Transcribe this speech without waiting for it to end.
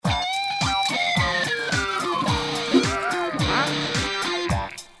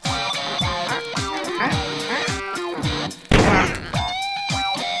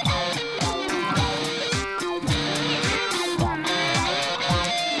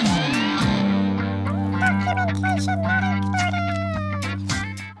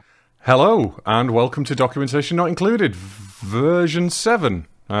Hello, and welcome to Documentation Not Included, version 7,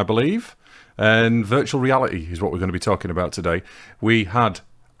 I believe. And virtual reality is what we're going to be talking about today. We had,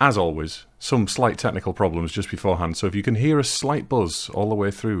 as always, some slight technical problems just beforehand, so if you can hear a slight buzz all the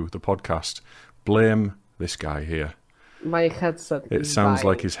way through the podcast, blame this guy here. My headset It is sounds dying.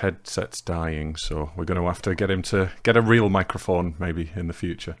 like his headset's dying, so we're going to have to get him to get a real microphone maybe in the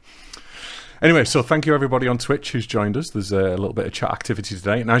future. Anyway, so thank you everybody on Twitch who's joined us. There's a little bit of chat activity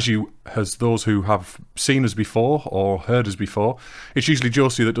today, and as those who have seen us before or heard us before, it's usually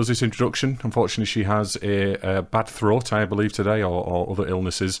Josie that does this introduction. Unfortunately, she has a bad throat, I believe, today, or other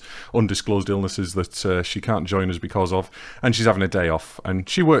illnesses, undisclosed illnesses that she can't join us because of, and she's having a day off, and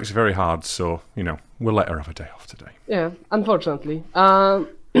she works very hard, so, you know, we'll let her have a day off today. Yeah, unfortunately.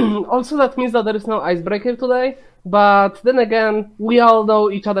 Also, that means that there is no icebreaker today, but then again, we all know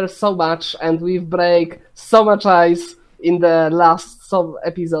each other so much, and we've break so much ice in the last some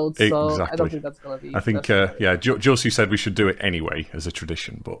episodes, so Exactly. I don't think that's going to be... I think, Josie said we should do it anyway as a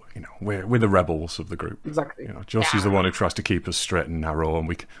tradition, but, you know, we're the rebels of the group. Exactly. You know, Josie's the one who tries to keep us straight and narrow, and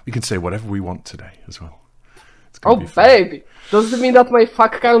we can say whatever we want today as well. It's gonna Oh, be fun. baby! Does it mean that my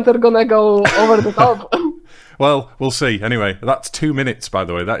fuck counter gonna go over the top? Well, we'll see. Anyway, that's 2 minutes, by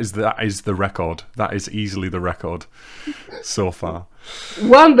the way. That is the record. That is easily the record so far.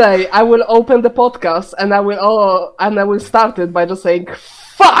 One day, I will open the podcast, and I will start it by just saying,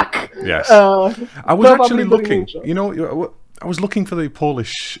 fuck! Yes. I was actually during looking, intro. you know, I was looking for the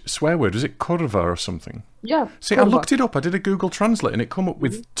Polish swear word. Is it kurwa or something? Yeah, See, I kurwa. looked it up. I did a Google Translate, and it come up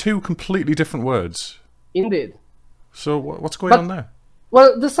with two completely different words. Indeed. So what's going on there?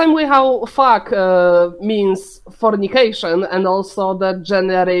 Well, the same way how fuck means fornication and also the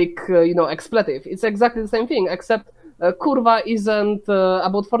generic, expletive. It's exactly the same thing, except kurwa isn't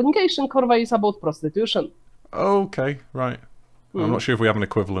about fornication, kurwa is about prostitution. Okay, right. I'm not sure if we have an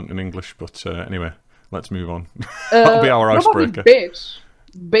equivalent in English, but anyway, let's move on. That'll be our Probably icebreaker. bitch.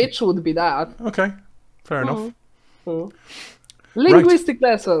 Bitch would be that. Okay, fair enough. Linguistic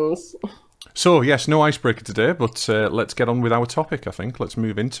lessons. So, yes, no icebreaker today, but let's get on with our topic, I think. Let's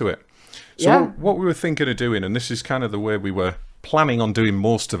move into it. So, Yeah. what we were thinking of doing, and this is kind of the way we were planning on doing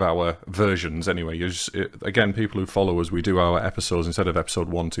most of our versions anyway, is, again, people who follow us, we do our episodes, instead of episode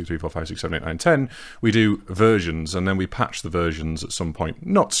 1, 2, 3, 4, 5, 6, 7, 8, 9, 10, we do versions, and then we patch the versions at some point.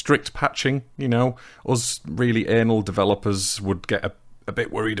 Not strict patching, you know. Us really anal developers would get a bit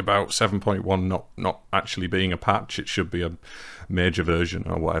worried about 7.1 not actually being a patch. It should be a major version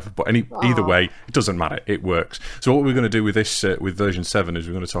or whatever. But either way, it doesn't matter. It works. So what we're going to do with this, with version 7, is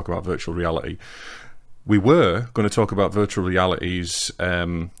we're going to talk about virtual reality. We were going to talk about virtual reality's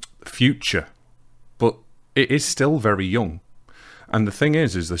future, but it is still very young. And the thing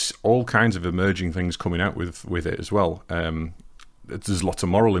is there's all kinds of emerging things coming out with it as well. There's lots of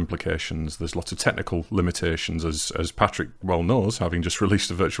moral implications. There's lots of technical limitations, as Patrick well knows, having just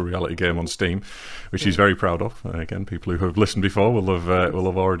released a virtual reality game on Steam, which he's very proud of. Again, people who have listened before will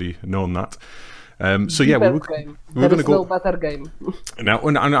have already known that. So yeah, we're going to go. No better game. Now,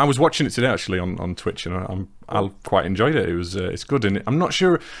 and I was watching it today actually on Twitch, and I quite enjoyed it. It's good, and I'm not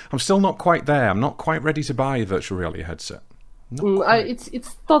sure. I'm still not quite there. I'm not quite ready to buy a virtual reality headset.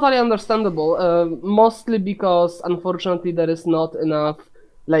 It's totally understandable, mostly because unfortunately there is not enough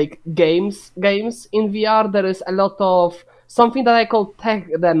games in VR. There is a lot of something that I call tech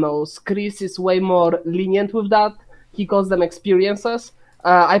demos. Chris is way more lenient with that. He calls them experiences.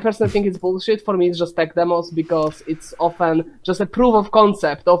 I personally think it's bullshit. For me, it's just tech demos because it's often just a proof of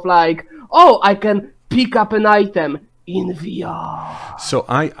concept of I can pick up an item in VR. So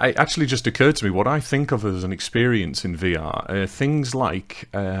I actually just occurred to me what I think of as an experience in VR. Things like,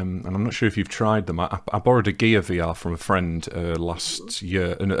 and I'm not sure if you've tried them. I borrowed a Gear VR from a friend last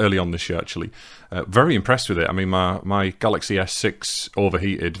year, and early on this year actually. Very impressed with it. I mean, my Galaxy S6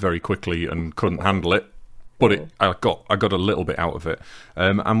 overheated very quickly and couldn't handle it. But I got a little bit out of it.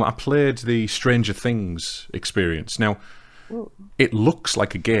 And I played the Stranger Things experience. Now, it looks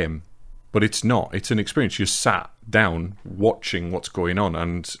like a game, but it's not. It's an experience. You're sat down watching what's going on,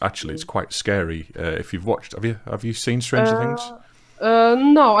 and actually, it's quite scary. If you've watched, have you seen Stranger Things?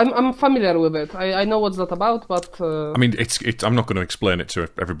 No, I'm familiar with it. I know what's that about, but I mean, I'm not going to explain it to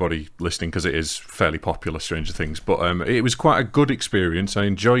everybody listening because it is fairly popular, Stranger Things. But it was quite a good experience. I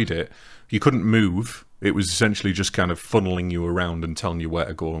enjoyed it. You couldn't move. It was essentially just kind of funneling you around and telling you where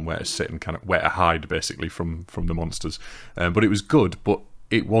to go and where to sit and kind of where to hide, basically, from the monsters. But it was good, but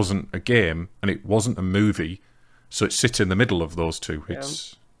it wasn't a game and it wasn't a movie, so it sits in the middle of those two.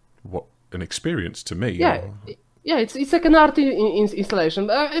 It's an experience to me. yeah, Yeah, it's like an art installation.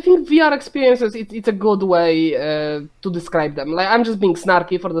 I think VR experiences, it's a good way to describe them. Like, I'm just being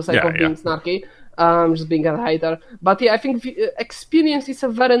snarky for the sake of being snarky. Just being a hater. But yeah, I think experience is a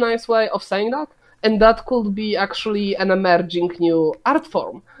very nice way of saying that. And that could be actually an emerging new art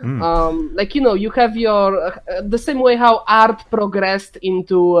form. Like, you have your... the same way how art progressed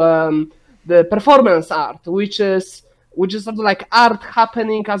into the performance art, which is sort of like art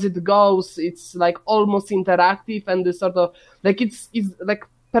happening as it goes. It's like almost interactive, and this sort of... like, it's like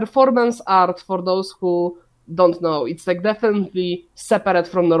performance art, for those who don't know. It's like definitely separate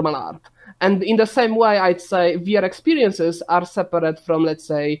from normal art. And in the same way, I'd say VR experiences are separate from, let's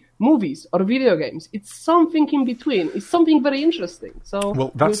say, movies or video games. It's something in between. It's something very interesting. So,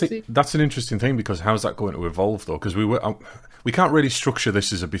 well, that's an interesting thing, because how's that going to evolve, though? Because we can't really structure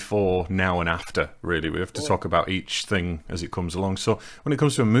this as a before, now, and after. Really, we have to talk about each thing as it comes along. So, when it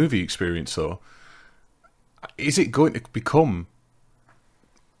comes to a movie experience, though, is it going to become...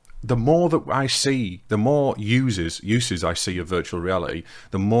 the more that I see, the more uses I see of virtual reality,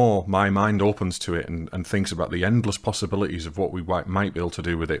 the more my mind opens to it and thinks about the endless possibilities of what we might be able to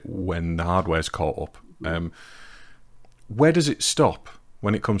do with it when the hardware's caught up. Where does it stop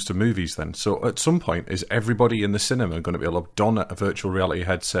when it comes to movies then? So at some point, is everybody in the cinema going to be able to don a virtual reality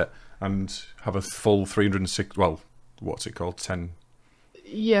headset and have a full 360, well, what's it called,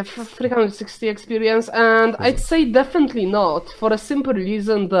 360 experience, and I'd say definitely not, for a simple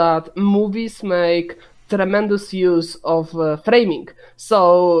reason that movies make tremendous use of framing.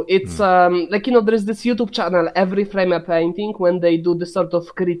 So it's like, there is this YouTube channel, Every Frame a Painting, when they do this sort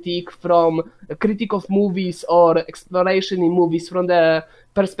of critique of movies or exploration in movies from the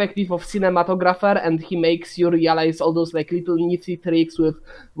perspective of cinematographer, and he makes you realize all those like little nifty tricks with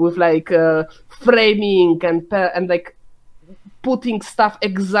like framing and like putting stuff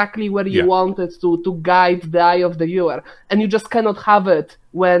exactly where you want it to guide the eye of the viewer. And you just cannot have it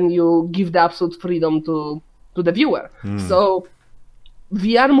when you give the absolute freedom to the viewer. So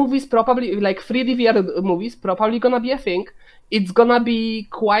VR movies probably, like 3D VR movies, probably gonna be a thing. It's gonna be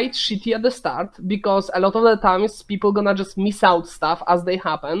quite shitty at the start, because a lot of the times people gonna just miss out stuff as they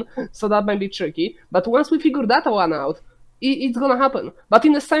happen. So that might be tricky. But once we figure that one out, it's gonna happen. But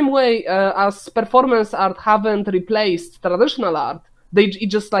in the same way as performance art haven't replaced traditional art,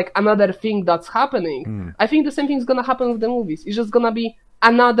 it's just like another thing that's happening. I think the same thing is gonna happen with the movies. It's just gonna be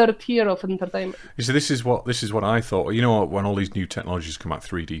another tier of entertainment. You see, this is what I thought. You know, when all these new technologies come out,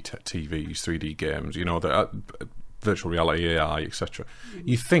 3D TVs, 3D games, virtual reality, AI, etc.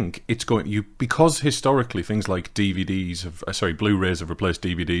 You think it's going... because historically things like Blu-rays have replaced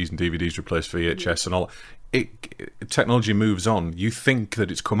DVDs, and DVDs replaced VHS and all. Technology moves on. You think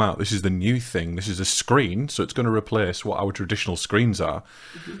that it's come out. This is the new thing. This is a screen, so it's going to replace what our traditional screens are.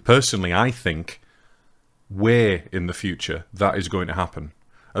 Personally, I think way in the future that is going to happen.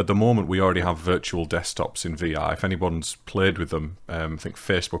 At the moment, we already have virtual desktops in VR. If anyone's played with them, I think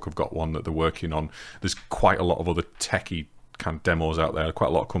Facebook have got one that they're working on. There's quite a lot of other techie kind of demos out there, quite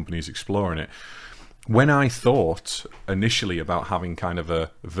a lot of companies exploring it. When I thought initially about having kind of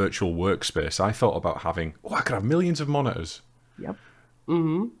a virtual workspace, I thought about having, I could have millions of monitors. Yep.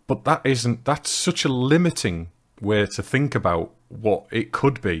 But that's such a limiting way to think about what it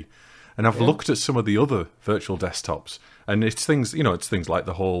could be. And I've looked at some of the other virtual desktops, and it's things like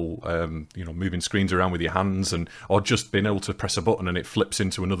the whole, moving screens around with your hands, or just being able to press a button and it flips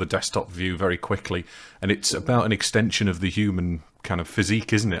into another desktop view very quickly. And it's about an extension of the human kind of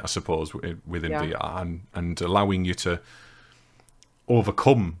physique, isn't it, I suppose, within VR, and allowing you to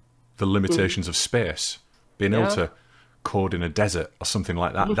overcome the limitations of space, being able to code in a desert or something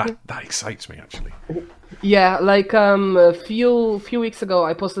like that. That excites me, actually. Yeah, like a few weeks ago,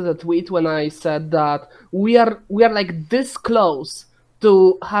 I posted a tweet when I said that we are like this close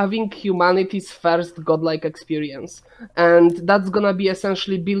to having humanity's first godlike experience, and that's gonna be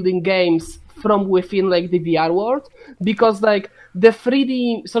essentially building games from within like the VR world, because like the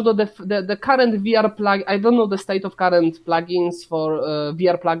 3D sort of the current VR plug, I don't know the state of current plugins for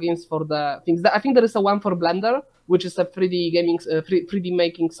VR plugins for the things. I think there is a one for Blender, which is a 3D gaming 3D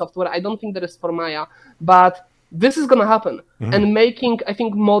making software. I don't think there is for Maya, but this is gonna happen. And I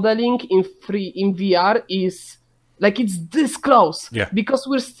think modeling in VR is like, it's this close, because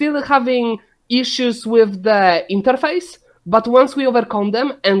we're still having issues with the interface. But once we overcome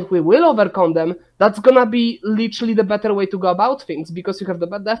them, and we will overcome them, that's gonna be literally the better way to go about things, because you have the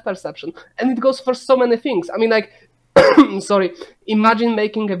depth perception. And it goes for so many things. I mean, like, imagine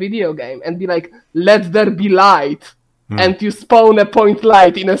making a video game and be like, let there be light, and you spawn a point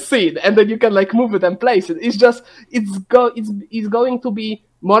light in a scene, and then you can like move it and place it. It's going to be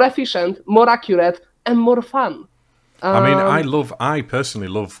more efficient, more accurate, and more fun. I personally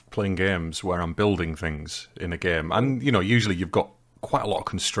love playing games where I'm building things in a game. And, usually you've got quite a lot of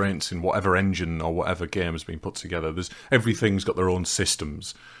constraints in whatever engine or whatever game has been put together. Everything's got their own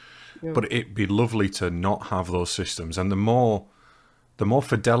systems. Yeah. But it'd be lovely to not have those systems. And the more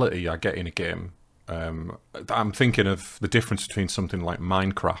fidelity I get in a game, I'm thinking of the difference between something like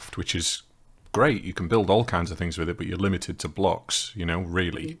Minecraft, which is great. You can build all kinds of things with it, but you're limited to blocks,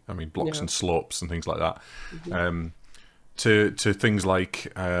 really. I mean, blocks and slopes and things like that. Mm-hmm. To things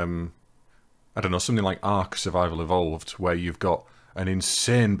like, I don't know, something like Ark Survival Evolved, where you've got an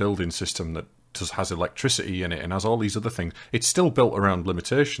insane building system that has electricity in it and has all these other things. It's still built around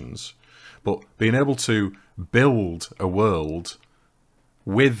limitations, but being able to build a world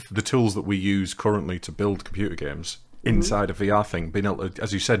with the tools that we use currently to build computer games inside a VR thing, being able to,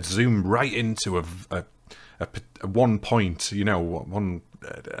 as you said, zoom right into a one point,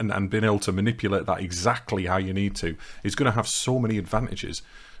 and being able to manipulate that exactly how you need to, is going to have so many advantages.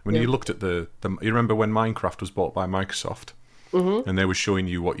 When you looked at you remember when Minecraft was bought by Microsoft, and they were showing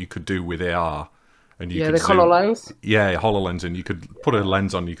you what you could do with AR, and you could the HoloLens. Yeah, HoloLens, and you could put a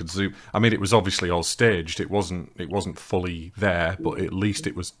lens on, you could zoom. I mean, it was obviously all staged. It wasn't fully there, but at least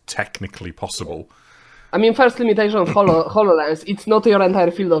it was technically possible. I mean, first limitation of HoloLens, it's not your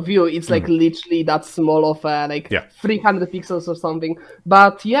entire field of view. It's like literally that small of 300 pixels or something.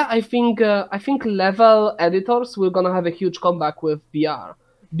 But yeah, I think level editors will gonna have a huge comeback with VR,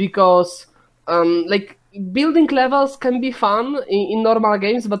 because building levels can be fun in normal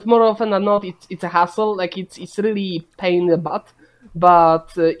games, but more often than not, it's a hassle. Like it's really pain in the butt.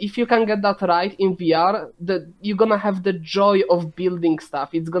 But if you can get that right in VR, you're gonna have the joy of building stuff.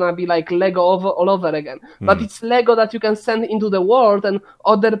 It's gonna be like Lego all over again. But it's Lego that you can send into the world, and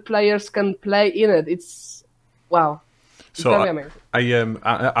other players can play in it. It's wow. It's very amazing.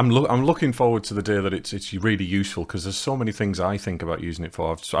 I'm looking forward to the day that it's really useful, because there's so many things I think about using it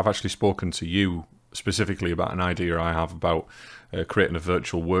for. I've actually spoken to you specifically about an idea I have about creating a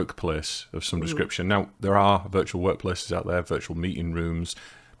virtual workplace of some description. Now, there are virtual workplaces out there, virtual meeting rooms.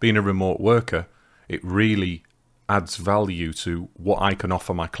 Being a remote worker, it really adds value to what I can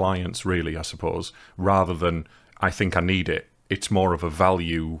offer my clients, really, I suppose, rather than I think I need it. It's more of a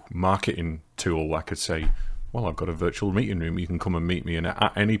value marketing tool. I could say, well, I've got a virtual meeting room. You can come and meet me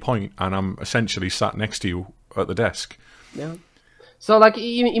at any point, and I'm essentially sat next to you at the desk. Yeah. So, like,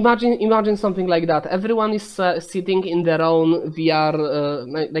 imagine something like that. Everyone is sitting in their own VR.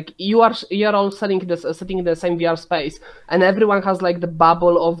 Like you're all sitting in the same VR space, and everyone has like the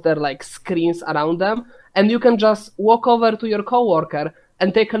bubble of their like screens around them, and you can just walk over to your coworker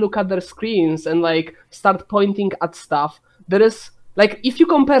and take a look at their screens and like start pointing at stuff. There is like, if you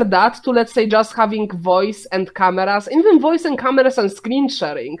compare that to, let's say, just having voice and cameras, even voice and cameras and screen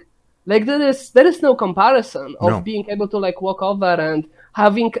sharing. Like there is no comparison of being able to like walk over and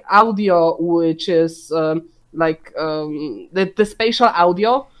having audio, which is the spatial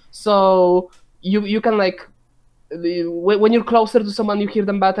audio. So you can like when you're closer to someone, you hear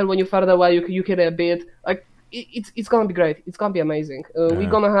them better. When you're further away, you hear a bit. Like it's gonna be great. It's gonna be amazing. We're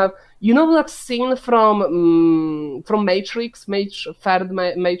gonna have that scene from Matrix, third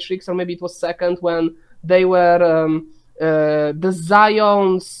Matrix, or maybe it was second, when they were. The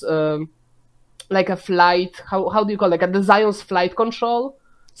Zion's like a flight. How do you call it? Like the Zion's flight control.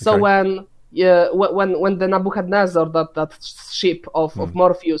 So when the Nebuchadnezzar, that ship of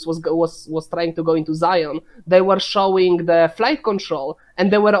Morpheus was trying to go into Zion, they were showing the flight control, and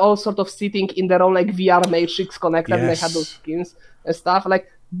they were all sort of sitting in their own like VR Matrix connected. And they had those skins and stuff. Like,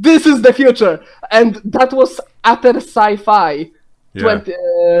 this is the future, and that was utter sci-fi. Yeah.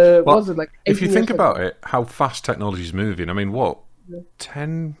 Was it like? If you think about it, how fast technology is moving. I mean,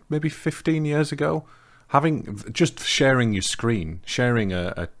 10, maybe 15 years ago, sharing your screen, sharing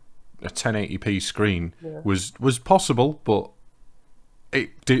a 1080p screen was possible, but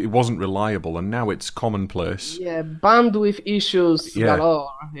it wasn't reliable, and now it's commonplace. Yeah, bandwidth issues galore.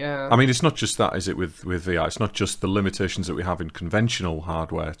 Yeah. I mean, it's not just that, is it, with VR? It's not just the limitations that we have in conventional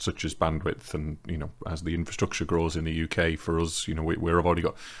hardware, such as bandwidth, and as the infrastructure grows in the UK, for us, we've already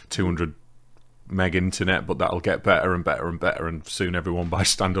got 200 meg internet, but that'll get better and better and better, and soon everyone by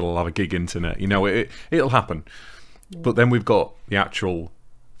standard will have a gig internet. It'll happen. Yeah. But then we've got the actual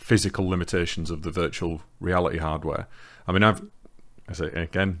physical limitations of the virtual reality hardware. I mean, I say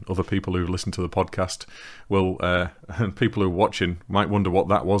again, other people who listen to the podcast will, and people who are watching might wonder what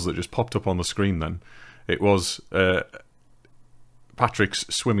that was that just popped up on the screen then. It was Patrick's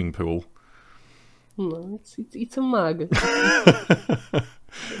swimming pool. No, it's a mug.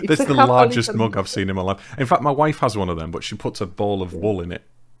 That's the largest mug I've seen in my life. In fact, my wife has one of them, but she puts a ball of wool in it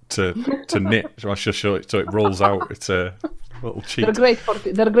to knit. So I should show it so it rolls out. It's a little cheat.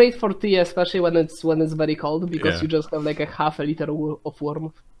 They're great for tea, especially when it's very cold, because Yeah. you just have like a half a liter of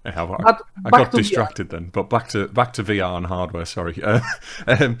warmth. Yeah, But I back got to distracted then, but back to VR and hardware. Sorry.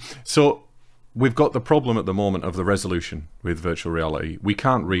 So we've got the problem at the moment of the resolution with virtual reality. We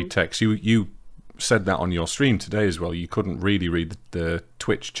can't read text. You said that on your stream today as well. You couldn't really read the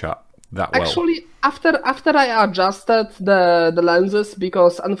Twitch chat that well. Actually, after I adjusted the lenses,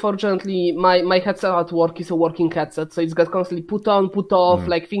 because unfortunately my headset at work is a working headset, so it's got constantly put on, put off,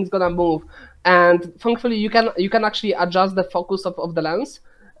 like things gonna move. And thankfully you can actually adjust the focus of the lens.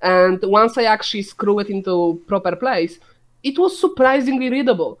 And once I actually screw it into proper place, it was surprisingly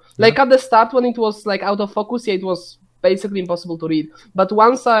readable. Like at the start when it was like out of focus, it was basically impossible to read. But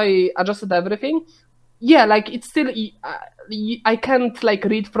once I adjusted everything, like it's still, I can't like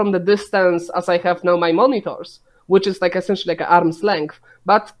read from the distance as I have now my monitors, which is like essentially like an arm's length.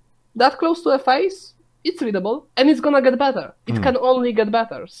 But that close to a face, it's readable, and it's gonna get better. It can only get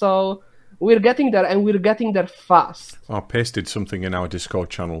better. So we're getting there, and we're getting there fast. I pasted something in our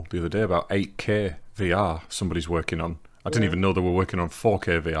Discord channel the other day about 8K VR somebody's working on. I didn't even know they were working on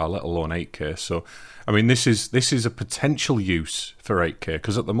 4K VR, let alone 8K. So, I mean, this is a potential use for 8K,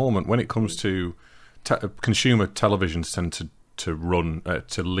 because at the moment, when it comes to consumer televisions, tend to run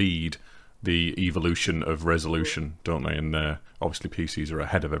to lead the evolution of resolution, don't they? And obviously, PCs are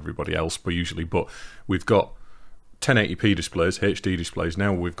ahead of everybody else, but we've got 1080p displays, HD displays.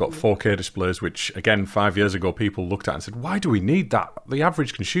 Now we've got 4K displays, which again 5 years ago people looked at and said, why do we need that? The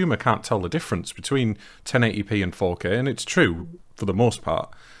average consumer can't tell the difference between 1080p and 4K, and it's true for the most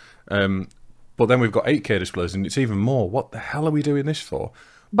part. But then we've got 8K displays, and it's even more. What the hell are we doing this for?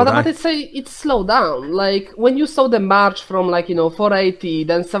 But it's slowed down. Like when you saw the march from 480,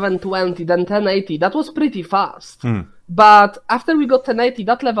 then 720, then 1080, that was pretty fast. But after we got 1080,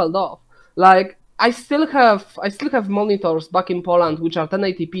 that leveled off. Like I still have monitors back in Poland which are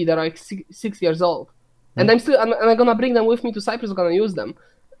 1080p. They're like 6 years old, and I'm gonna bring them with me to Cyprus. I'm gonna use them.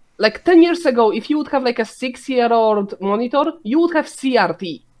 Like 10 years ago, if you would have like a 6-year-old monitor, you would have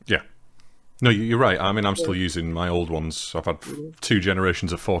CRT. Yeah. No, you're right. I mean, I'm still using my old ones. I've had 2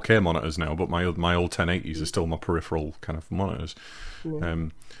 generations of 4K monitors now, but my old 1080s are still my peripheral kind of monitors.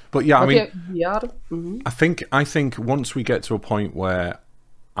 But yeah, I mean, VR. I think once we get to a point where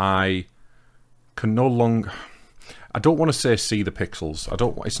I can no longer, I don't want to see the pixels.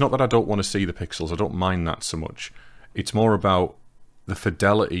 It's not that I don't want to see the pixels. I don't mind that so much. It's more about the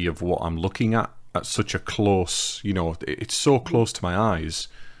fidelity of what I'm looking at such a close, it's so close to my eyes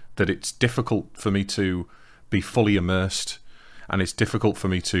that it's difficult for me to be fully immersed, and it's difficult for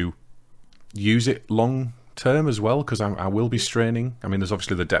me to use it long term as well, because I will be straining. I mean, there's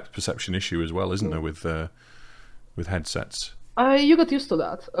obviously the depth perception issue as well, isn't there, with headsets? You got used to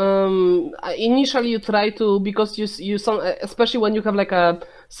that. Initially, you try to, because you especially when you have like a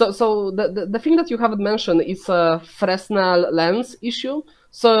so the thing that you haven't mentioned is a Fresnel lens issue.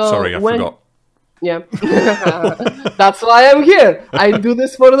 So sorry, I forgot. Yeah, that's why I'm here. I do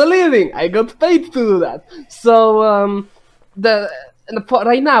this for the living. I got paid to do that. So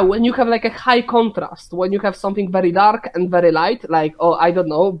right now, when you have like a high contrast, when you have something very dark and very light, like, I don't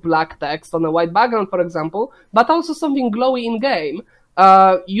know, black text on a white background, for example, but also something glowy in game,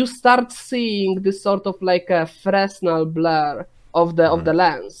 you start seeing this sort of like a Fresnel blur of the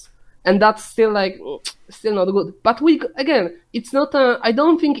lens, and that's still not good. But it's not.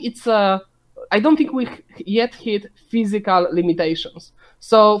 I don't think we yet hit physical limitations.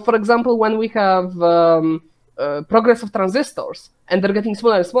 So, for example, when we have progress of transistors, and they're getting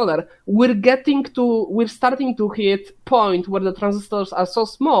smaller and smaller, we're starting to hit point where the transistors are so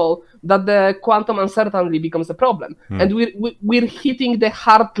small that the quantum uncertainty becomes a problem. And we're hitting the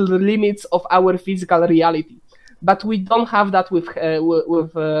hard limits of our physical reality. But we don't have that with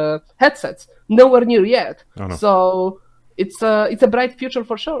headsets, nowhere near yet. Oh, no. So it's a bright future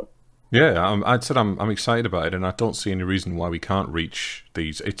for sure. Yeah, I'd said I'm excited about it, and I don't see any reason why we can't reach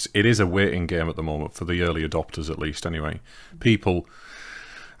these. It is a waiting game at the moment for the early adopters, at least. Anyway,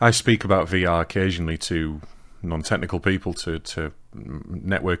 I speak about VR occasionally to non-technical people, to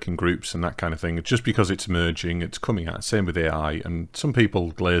networking groups and that kind of thing, just because it's emerging, it's coming out. Same with AI, and some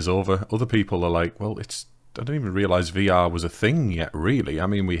people glaze over. Other people are like, well, I don't even realise VR was a thing yet, really. I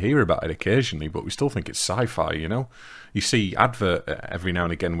mean, we hear about it occasionally, but we still think it's sci-fi, You see advert every now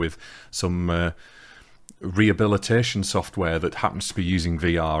and again with some rehabilitation software that happens to be using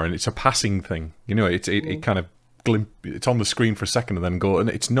VR, and it's a passing thing. It kind of it's on the screen for a second and then and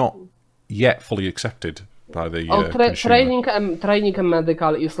it's not yet fully accepted by the training and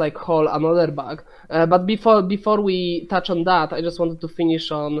medical is like whole another bug. But before we touch on that, I just wanted to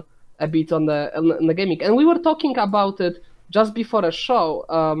finish on a bit on the gaming, and we were talking about it just before a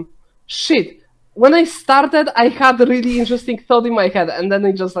show. When I started, I had a really interesting thought in my head, and then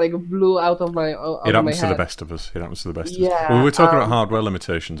it just like blew out of my head. It happens to the best of us. Yeah, well, we were talking about hardware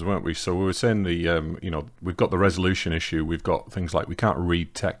limitations, weren't we? So we were saying we've got the resolution issue. We've got things like we can't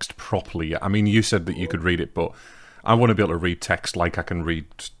read text properly. I mean, you said that you could read it, but I want to be able to read text like I can read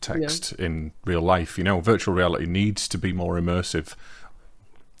text in real life. Virtual reality needs to be more immersive.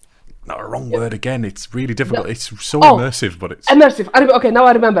 Not a wrong word again. It's really difficult. No. It's so immersive, but it's immersive. Okay, now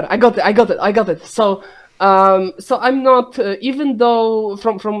I remember. I got it. So I'm not. Even though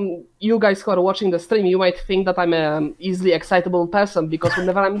from you guys who are watching the stream, you might think that I'm an easily excitable person because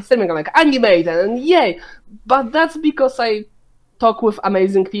whenever I'm streaming, I'm like animate and yay. But that's because I talk with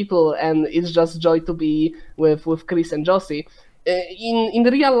amazing people, and it's just joy to be with Chris and Josie. In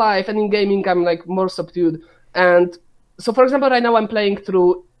real life and in gaming, I'm like more subdued. And so, for example, right now I'm playing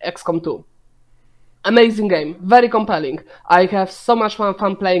through XCOM 2. Amazing game, very compelling. I have so much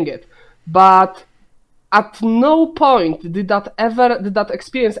fun playing it. But at no point did that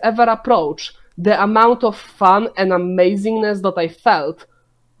experience ever approach the amount of fun and amazingness that I felt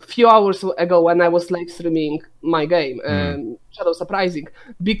a few hours ago when I was live streaming my game, Shadows Uprising,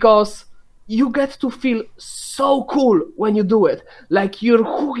 because you get to feel so cool when you do it. Like you're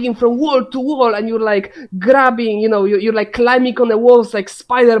hooking from wall to wall and you're like grabbing, you're like climbing on the walls like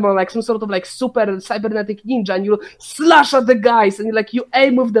Spider-Man, like some sort of like super cybernetic ninja, and you slash at the guys and you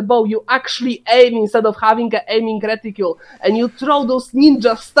aim with the bow. You actually aim instead of having an aiming reticule, and you throw those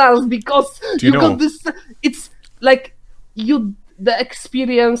ninja stars because got this. It's like the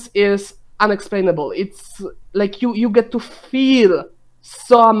experience is unexplainable. It's like you get to feel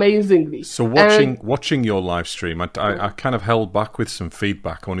so amazingly. So watching your live stream, I kind of held back with some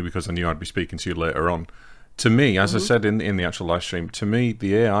feedback only because I knew I'd be speaking to you later on. To me, as I said in the actual live stream, to me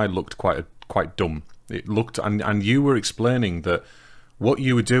the AI looked quite dumb. It looked, and you were explaining that what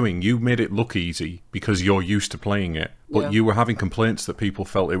you were doing, you made it look easy because you're used to playing it, but you were having complaints that people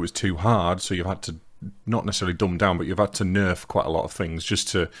felt it was too hard, so you had to not necessarily dumb down, but you've had to nerf quite a lot of things just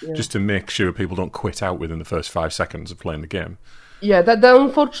to make sure people don't quit out within the first 5 seconds of playing the game. Yeah, the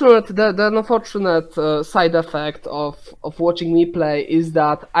unfortunate side effect of watching me play is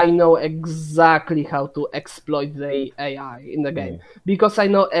that I know exactly how to exploit the AI in the game because I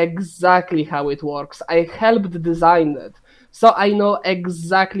know exactly how it works. I helped design it, so I know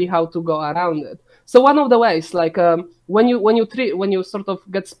exactly how to go around it. So one of the ways, like when you sort of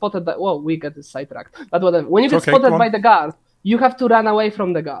get spotted by, we get sidetracked, but whatever. When you get spotted by the guard, you have to run away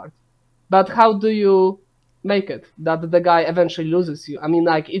from the guard. But how do you make it that the guy eventually loses you? I mean,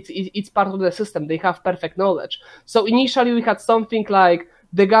 like it's part of the system. They have perfect knowledge. So initially we had something like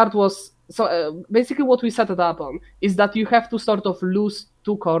the guard was basically what we set it up on is that you have to sort of lose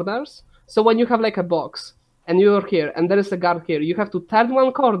 2 corners. So when you have like a box and you're here and there is a guard here, you have to turn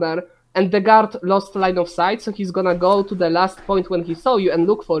one corner and the guard lost line of sight, so he's gonna go to the last point when he saw you and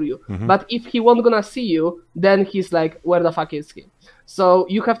look for you. But if he won't gonna see you, then he's like, where the fuck is he? So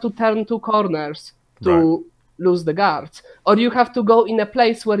you have to turn 2 corners to lose the guards, or you have to go in a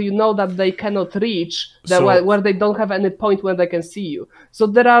place where you know that they cannot reach, where they don't have any point where they can see you. So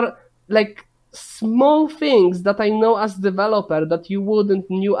there are like small things that I know as developer that you wouldn't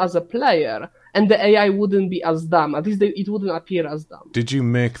knew as a player, and the AI wouldn't be as dumb. At least it wouldn't appear as dumb. Did you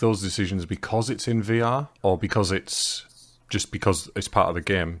make those decisions because it's in VR, or because it's part of the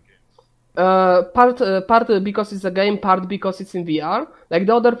game? Part because it's a game, part because it's in VR. Like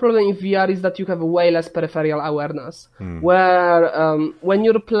the other problem in VR is that you have way less peripheral awareness. Where when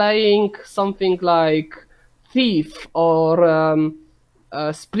you're playing something like Thief or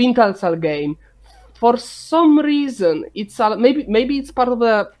a Splinter Cell game, for some reason it's maybe it's part of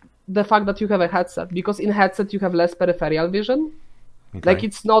the fact that you have a headset, because in headset you have less peripheral vision. Like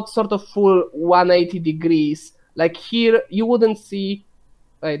it's not sort of full 180 degrees. Like here you wouldn't see.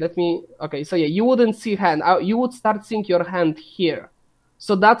 You wouldn't see hand. You would start seeing your hand here.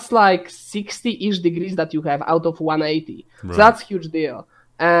 So that's like 60-ish degrees that you have out of 180. Right. So that's a huge deal.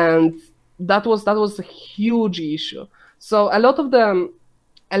 And that was a huge issue. So a lot of the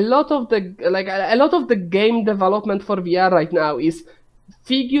game development for VR right now is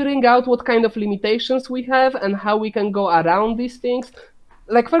figuring out what kind of limitations we have and how we can go around these things.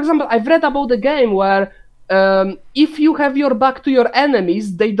 Like, for example, I've read about a game where if you have your back to your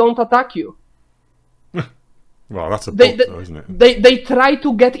enemies, they don't attack you. Well, that's a bug, though, isn't it? They try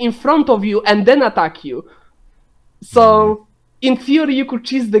to get in front of you and then attack you. So in theory, you could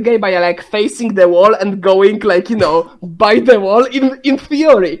cheese the game by like facing the wall and going like, by the wall in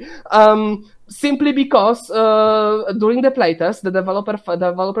theory. Simply because during the playtest, the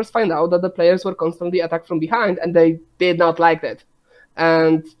developers find out that the players were constantly attacked from behind, and they did not like that.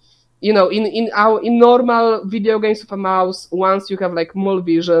 And in normal video games with a mouse, once you have like mole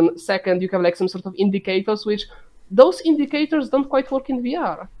vision, second you have like some sort of indicators, which those indicators don't quite work in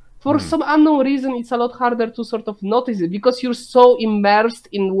VR. For some unknown reason, it's a lot harder to sort of notice it because you're so immersed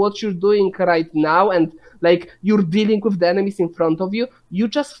in what you're doing right now, and like you're dealing with the enemies in front of you. You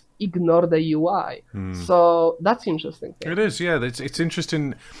just ignore the UI. So that's interesting. It is, yeah. It's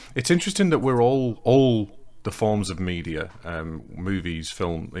interesting. It's interesting that we're all the forms of media, movies,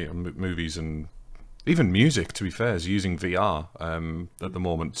 film, movies, and even music. To be fair, is using VR at the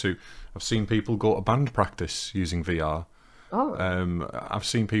moment too. I've seen people go to band practice using VR. Oh. I've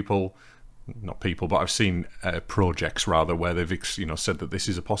seen but I've seen projects rather where they've said that this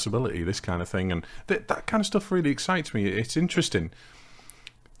is a possibility, this kind of thing, and that kind of stuff really excites me. It's interesting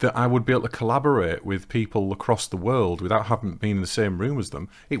that I would be able to collaborate with people across the world without having been in the same room as them.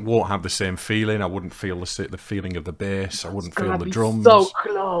 It won't have the same feeling. I wouldn't feel the feeling of the bass. I wouldn't feel the drums. So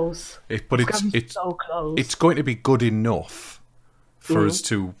close. It's so close. It's going to be good enough for us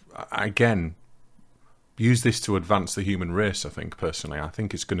to again use this to advance the human race, I think, personally. I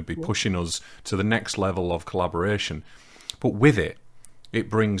think it's going to be pushing us to the next level of collaboration. But with it, it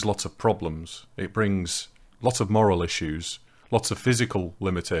brings lots of problems. It brings lots of moral issues, lots of physical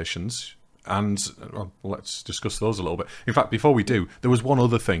limitations, and let's discuss those a little bit. In fact, before we do, there was one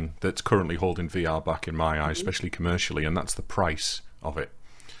other thing that's currently holding VR back in my eyes, especially commercially, and that's the price of it.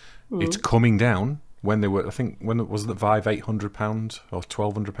 It's coming down. When was the Vive £800 or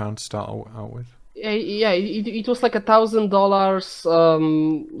 £1,200 to start out with? Yeah, it was like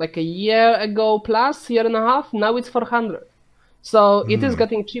 $1,000 like a year ago plus, year and a half. Now it's $400. So it is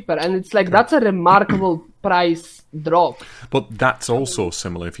getting cheaper, and it's like that's a remarkable price drop. But that's also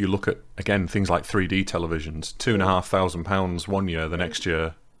similar if you look at, again, things like 3D televisions. £2,500 one year, the next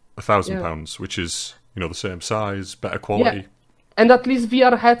year £1,000, which is the same size, better quality. Yeah. And at least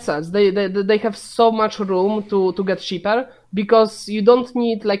VR headsets, they have so much room to get cheaper, because you don't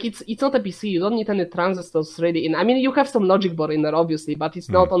need, like, it's not a PC, you don't need any transistors really in. I mean, you have some logic board in there, obviously, but it's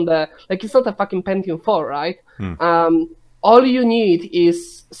not on the, like, it's not a fucking Pentium 4, right? All you need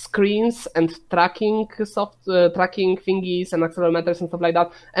is screens and tracking thingies and accelerometers and stuff like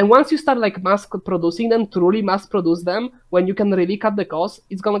that. And once you start like mass producing them, truly mass produce them, when you can really cut the cost,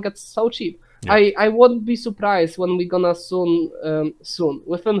 it's gonna get so cheap. Yeah. I wouldn't be surprised when we're gonna soon,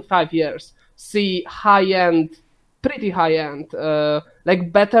 within 5 years, see pretty high end,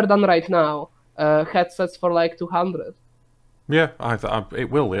 like better than right now, headsets for like 200. Yeah,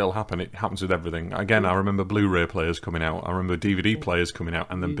 it'll happen. It happens with everything. Again, I remember Blu-ray players coming out. I remember DVD players coming out,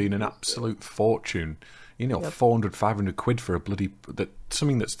 and them being an absolute fortune. 400, 500 quid for a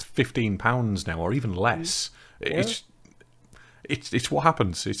something that's £15 now, or even less. It's what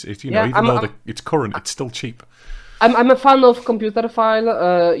happens. Even though it's current, it's still cheap. I'm a fan of Computer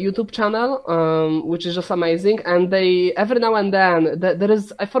File YouTube channel, which is just amazing. And they, every now and then, there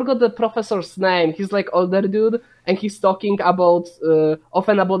is, I forgot the professor's name. He's like older dude, and he's talking about,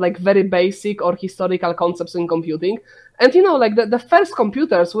 often about like very basic or historical concepts in computing. And like the first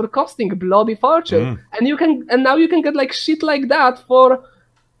computers were costing bloody fortune, and now you can get like shit like that for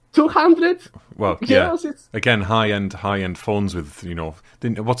 200. Well, yeah. Again, high-end phones with,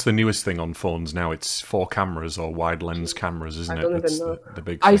 what's the newest thing on phones now? It's 4 cameras or wide lens cameras, isn't it? It's the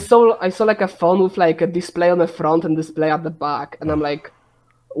big thing. I saw like a phone with like a display on the front and display at the back, and I'm like,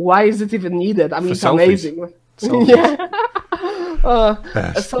 why is it even needed? I mean, it's amazing. Yeah.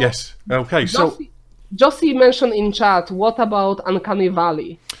 Yes. Okay. Josie mentioned in chat, what about Uncanny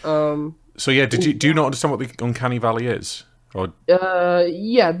Valley? Do you not understand what the Uncanny Valley is?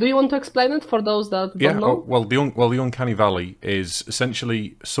 Yeah. Do you want to explain it for those that don't know? Well, the Uncanny Valley is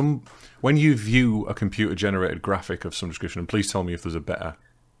essentially when you view a computer-generated graphic of some description. And please tell me if there's a better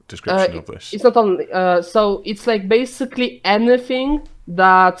description of this. It's not only so it's like basically anything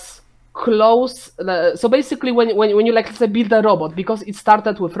that's close. So basically, when you like, let's say, build a robot, because it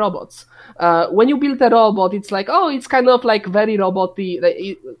started with robots. When you build a robot, it's like, it's kind of like very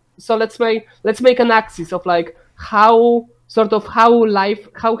robot-y. So let's make an axis of like how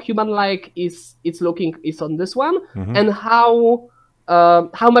human-like it's looking is on this one, and how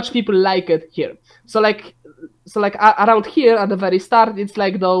much people like it here. So like around here at the very start, it's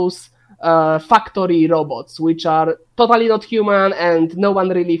like those factory robots, which are totally not human, and no one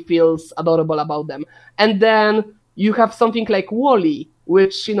really feels adorable about them. And then you have something like WALL-E,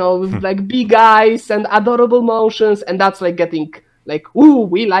 which, you know, with like big eyes and adorable motions, and that's like getting like, ooh,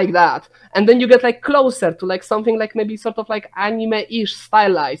 we like that. And then you get like closer to like something like maybe sort of like anime-ish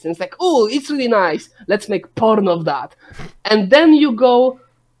stylized, and it's like, ooh, it's really nice. Let's make porn of that. And then you go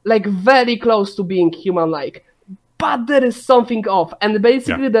like very close to being human-like. But there is something off, and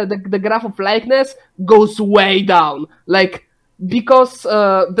basically the graph of likeness goes way down. Like, because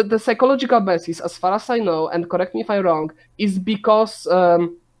the psychological basis, as far as I know, and correct me if I'm wrong, is because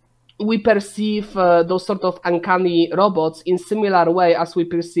we perceive those sort of uncanny robots in similar way as we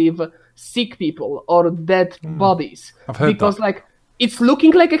perceive sick people or dead bodies. I've heard because that. like it's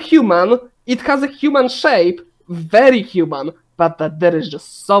looking like a human, it has a human shape, very human, but that there is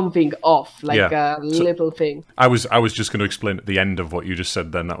just something off, like a little thing. I was just going to explain at the end of what you just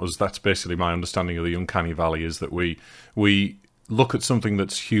said. Then that's basically my understanding of the uncanny valley, is that we look at something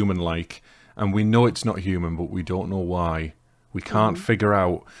that's human-like, and we know it's not human, but we don't know why. We can't figure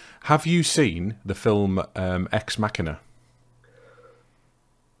out. Have you seen the film Ex Machina?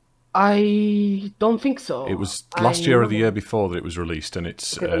 I don't think so. It was last year or the year before that it was released, and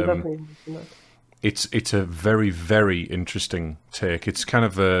it's it's a very, very interesting take. It's kind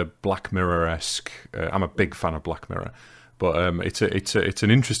of a Black Mirror-esque. I'm a big fan of Black Mirror, but it's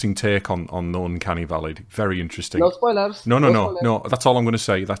an interesting take on the uncanny valley. Very interesting. No spoilers. No. That's all I'm going to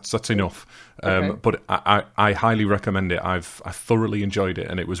say. That's enough. Okay. But I highly recommend it. I thoroughly enjoyed it,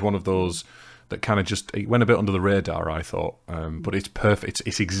 and it was one of those that kind of just it went a bit under the radar, I thought. But it's perfect.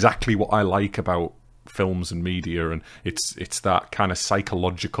 It's exactly what I like about films and media, and it's that kind of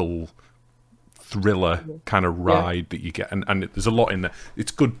psychological thriller kind of ride that you get, and there's a lot in there.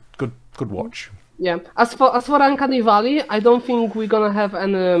 It's good watch. Yeah. As for Uncanny Valley, I don't think we're gonna have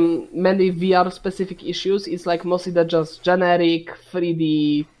many VR specific issues. It's like mostly the just generic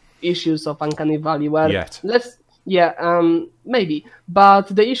 3D issues of Uncanny Valley. Where maybe. But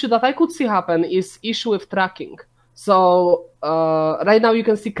the issue that I could see happen is issue with tracking. So right now you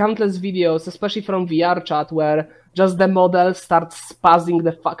can see countless videos, especially from VR chat, where just the model starts spazzing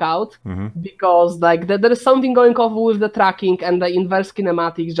the fuck out because like there is something going off with the tracking, and the inverse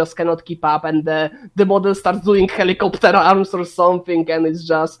kinematics just cannot keep up, and the model starts doing helicopter arms or something, and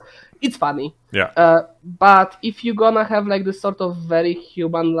it's funny. Yeah. But if you're gonna have like this sort of very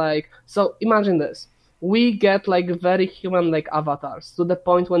human like, so imagine this. We get like very human-like avatars to the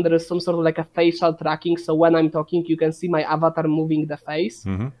point when there is some sort of like a facial tracking. So when I'm talking, you can see my avatar moving the face,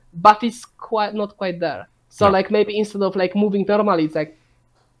 but it's not quite there. So like maybe instead of like moving normally, it's like.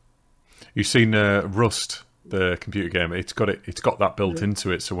 You've seen Rust, the computer game. It's got that built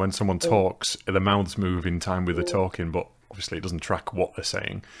into it. So when someone talks, the mouths move in time with the talking, but obviously it doesn't track what they're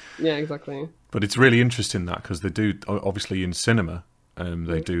saying. Yeah, exactly. But it's really interesting that, because they do obviously in cinema,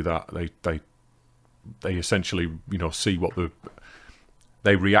 they do that. They essentially, see what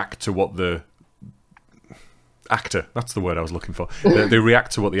they react to what the actor, that's the word I was looking for. They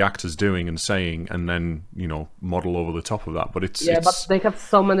react to what the actor's doing and saying, and then, model over the top of that. But but they have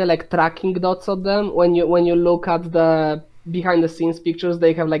so many like tracking dots on them. When you look at the behind the scenes pictures,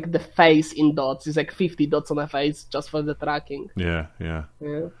 they have like the face in dots. It's like 50 dots on a face just for the tracking. Yeah.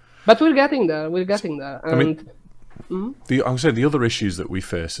 But we're getting there. And I would say the other issues that we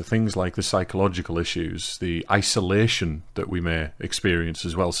face are things like the psychological issues, the isolation that we may experience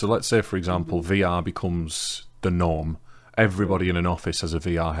as well. So let's say, for example, VR becomes the norm. Everybody in an office has a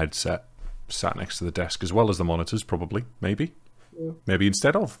VR headset sat next to the desk, as well as the monitors, probably, maybe. Yeah. Maybe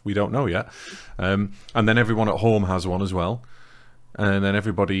instead of. We don't know yet. And then everyone at home has one as well. And then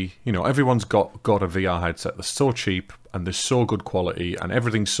everybody, everyone's got a VR headset that's so cheap and they're so good quality and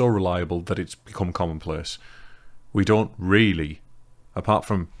everything's so reliable that it's become commonplace. We don't really, apart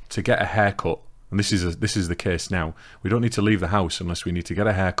from to get a haircut, and this is the case now, we don't need to leave the house unless we need to get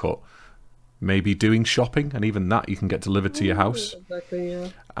a haircut, maybe doing shopping, and even that you can get delivered to your house. Exactly, yeah.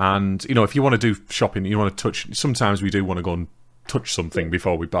 And, if you want to do shopping, you want to touch, sometimes we do want to go and touch something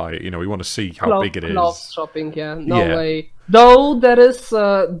before we buy it. We want to see how big it is. Clothes shopping, no way. Though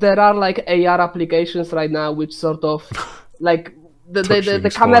there are like AR applications right now which sort of like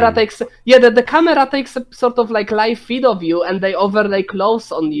the camera takes the camera takes a sort of like live feed of you, and they overlay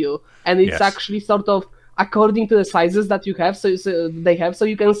clothes on you, and it's actually sort of according to the sizes that you have. So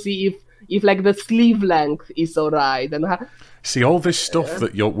you can see if like the sleeve length is alright. And see all this stuff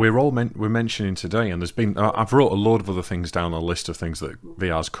that we're mentioning today, and there's been I've wrote a load of other things down on a list of things that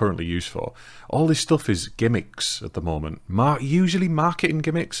VR is currently used for. All this stuff is gimmicks at the moment. Usually marketing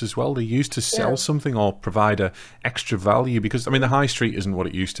gimmicks as well. They're used to sell something or provide a extra value, because the high street isn't what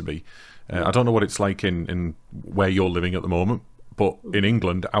it used to be. I don't know what it's like in where you're living at the moment, but in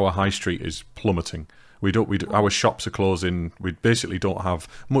England our high street is plummeting. Our shops are closing. We basically don't have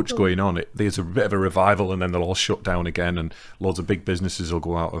much going on. There's a bit of a revival, and then they'll all shut down again, and loads of big businesses will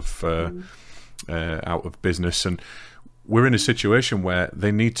go out of business. And we're in a situation where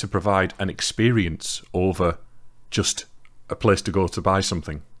they need to provide an experience over just a place to go to buy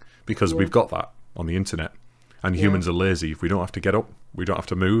something, because we've got that on the internet, and humans are lazy. If we don't have to get up, we don't have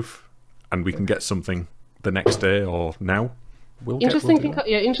to move, and we can get something the next day or now.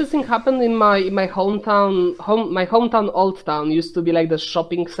 Interesting happened in my hometown. My hometown, Old Town, used to be like the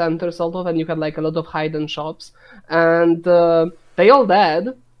shopping center sort of, and you had like a lot of hidden shops, and they all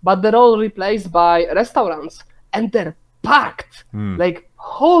dead, but they're all replaced by restaurants, and they're packed. Like,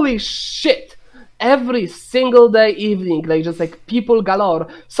 holy shit! Every single day evening, like just like people galore.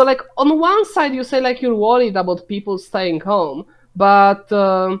 So like on one side you say like you're worried about people staying home, but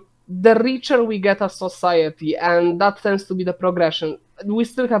the richer we get as society, and that tends to be the progression. We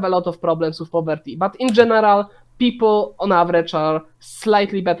still have a lot of problems with poverty, but in general, people on average are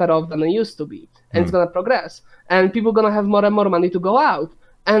slightly better off than they used to be, and it's gonna progress, and people gonna have more and more money to go out,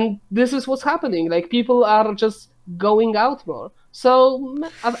 and this is what's happening. Like, people are just going out more. So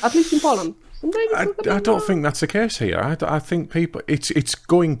at least in Poland. I don't think that's the case here. I think people, it's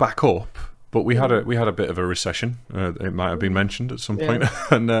going back up, but we had a bit of a recession. It might have been mentioned at some point,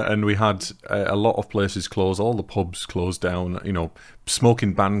 and we had a lot of places close. All the pubs closed down. You know,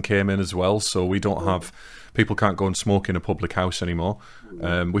 smoking ban came in as well, so we don't have, people can't go and smoke in a public house anymore,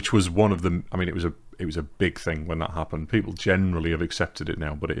 which was one of the. I mean, it was a big thing when that happened. People generally have accepted it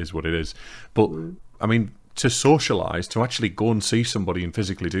now, but it is what it is. But I mean, to socialise, to actually go and see somebody and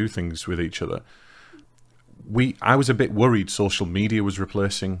physically do things with each other, I was a bit worried social media was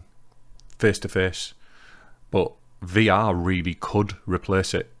replacing face-to-face, but VR really could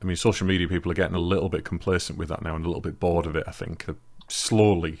replace it. I mean, social media people are getting a little bit complacent with that now and a little bit bored of it, I think. They're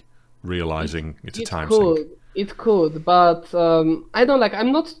slowly realising it's a time sink. It could, but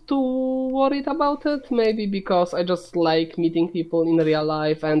I'm not too worried about it, maybe because I just like meeting people in real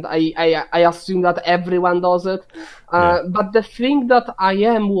life, and I assume that everyone does it. But the thing that I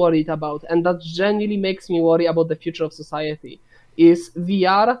am worried about, and that genuinely makes me worry about the future of society, is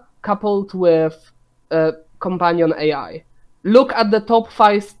VR coupled with companion AI. Look at the top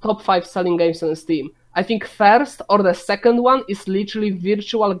five selling games on Steam. I think first or the second one is literally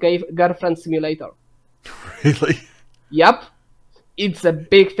Virtual Girlfriend Simulator. Really? Yep. It's a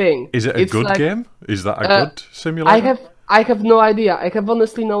big thing. Is it a good game? Is that a good simulator? I have no idea. I have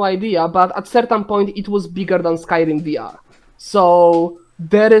honestly no idea, but at certain point it was bigger than Skyrim VR. So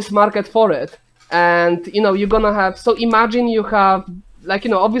there is market for it. And, you're gonna have... So imagine you have,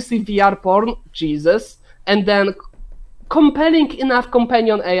 obviously VR porn, Jesus, and then compelling enough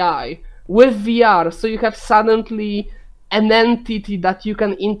companion AI with VR, so you have suddenly an entity that you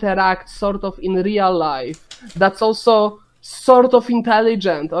can interact sort of in real life, that's also sort of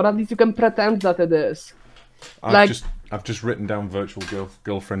intelligent, or at least you can pretend that it is. I've just written down Virtual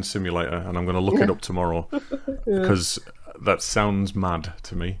Girlfriend Simulator, and I'm going to look it up tomorrow, because that sounds mad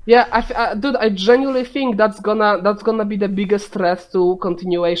to me. Yeah, dude, I genuinely think that's gonna be the biggest threat to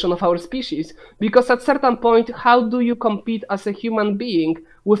continuation of our species, because at certain point, how do you compete as a human being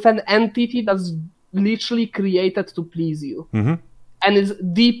with an entity that's literally created to please you, and is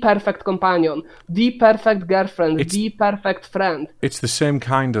the perfect companion, the perfect girlfriend, the perfect friend? It's the same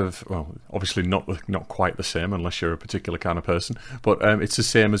kind of, well, obviously not quite the same unless you're a particular kind of person, but it's the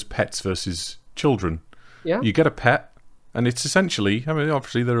same as pets versus children. Yeah, you get a pet, and it's essentially, I mean,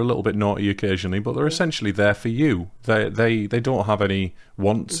 obviously they're a little bit naughty occasionally, but they're essentially there for you. They don't have any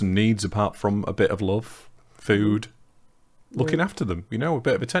wants and needs apart from a bit of love, food, looking after them, a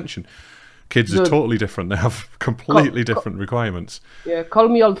bit of attention. Kids are totally different. They have completely different requirements. Yeah, call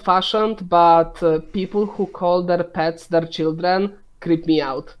me old-fashioned, but people who call their pets their children creep me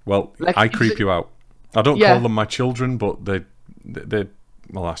out. Well, I creep you out. I don't call them my children, but they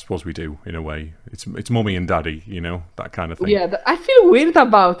well, I suppose we do, in a way. It's mummy and daddy, that kind of thing. Yeah, I feel weird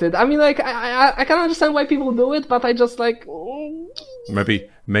about it. I mean, I can understand why people do it, but I just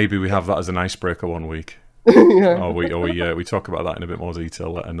Maybe we have that as an icebreaker one week. We talk about that in a bit more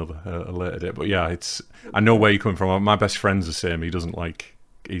detail at a later date. But yeah, I know where you're coming from. My best friend's the same.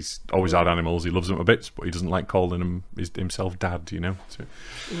 He's always had animals. He loves them a bit, but he doesn't like calling himself dad. So.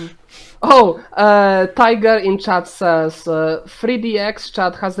 Tiger in chat says 3DX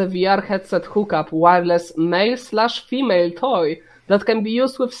chat has a VR headset hookup, wireless male/female toy that can be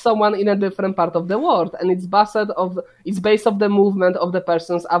used with someone in a different part of the world, and it's based off the movement of the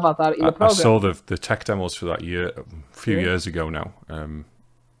person's avatar in the program. I saw the tech demos for that a few years ago now.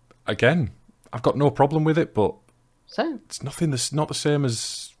 Again, I've got no problem with it, but same. it's nothing. It's not the same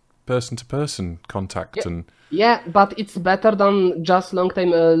as person-to-person contact and. Yeah, but it's better than just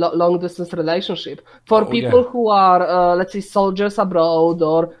long-distance relationship. For people who are, let's say, soldiers abroad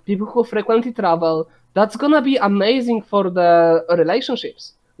or people who frequently travel, that's gonna be amazing for the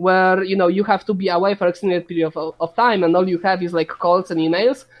relationships where, you have to be away for extended period of time and all you have is like calls and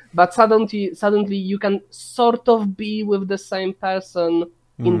emails, but suddenly you can sort of be with the same person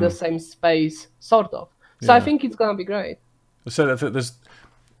in the same space, sort of. So I think it's gonna be great. So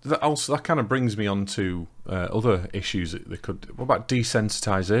that kind of brings me on to other issues that could. What about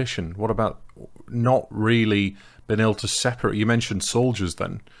desensitization? What about not really being able to separate? You mentioned soldiers.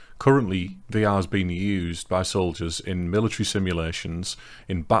 Then currently, VR is being used by soldiers in military simulations,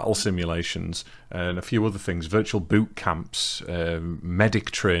 in battle simulations, and a few other things. Virtual boot camps, medic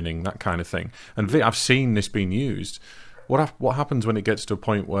training, that kind of thing. And I've seen this being used. What happens when it gets to a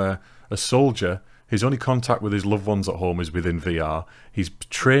point where a soldier, his only contact with his loved ones at home is within VR. He's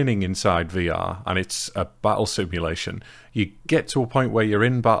training inside VR, and it's a battle simulation. You get to a point where you're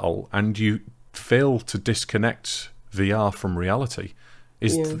in battle, and you fail to disconnect VR from reality.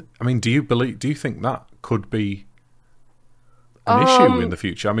 I mean, do you think that could be an issue in the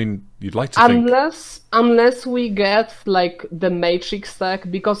future? I mean, you'd like to think unless we get like the Matrix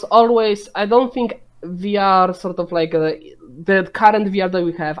tech, because always I don't think VR sort of like the current VR that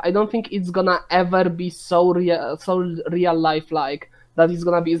we have, I don't think it's gonna ever be so real life like that it's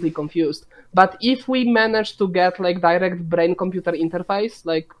gonna be easily confused. But if we manage to get like direct brain computer interface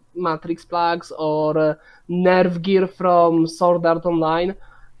like Matrix plugs or Nerve Gear from Sword Art Online,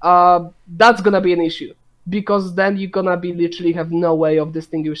 that's gonna be an issue, because then you're gonna be literally have no way of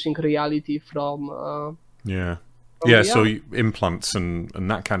distinguishing reality from so implants and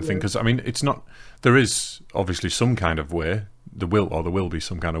that kind of thing. Because I mean, it's not. There is obviously some kind of way. There will be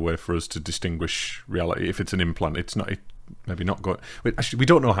some kind of way for us to distinguish reality. If it's an implant, it's not. Maybe not going. Actually, we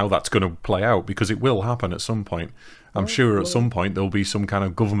don't know how that's going to play out, because it will happen at some point. I'm sure at some point there'll be some kind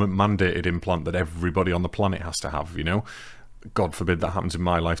of government mandated implant that everybody on the planet has to have. God forbid that happens in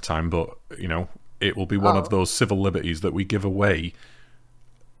my lifetime, but it will be one of those civil liberties that we give away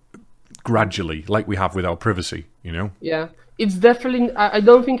gradually, like we have with our privacy. Yeah. It's definitely. I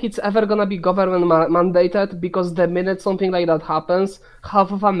don't think it's ever gonna be government mandated, because the minute something like that happens,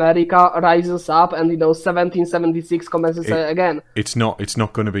 half of America rises up and 1776 commences again. It's not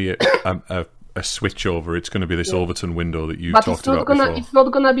going to be a switch over. It's going to be this Overton window that you talked about before. It's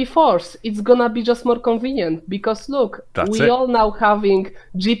not gonna be forced. It's gonna be just more convenient, because look, all now having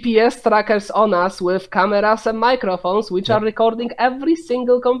GPS trackers on us with cameras and microphones, which are recording every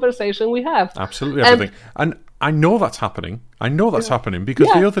single conversation we have. Absolutely everything. And I know that's happening. Happening because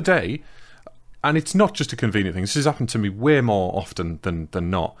the other day, and it's not just a convenient thing. This has happened to me way more often than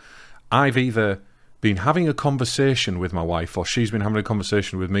not. I've either been having a conversation with my wife, or she's been having a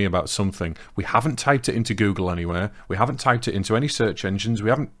conversation with me about something. We haven't typed it into Google anywhere. We haven't typed it into any search engines. We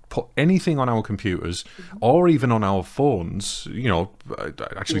haven't put anything on our computers or even on our phones,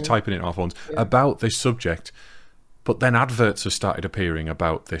 actually typing it on our phones about this subject. But then adverts have started appearing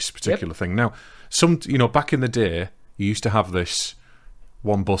about this particular thing. Now, back in the day, you used to have this: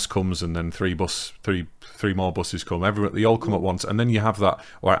 one bus comes and then three more buses come. They all come at once, and then you have that.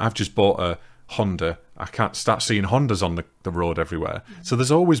 Or I've just bought a Honda. I can't start seeing Hondas on the road everywhere. So there's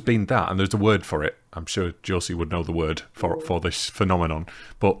always been that, and there's a word for it. I'm sure Josie would know the word for this phenomenon.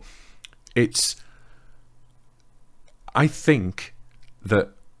 But I think that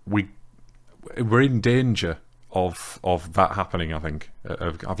we're in danger of that happening. I think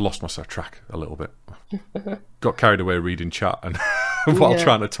I've lost myself track a little bit. Got carried away reading chat and while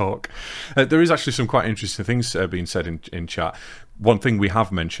trying to talk. There is actually some quite interesting things being said in chat. One thing we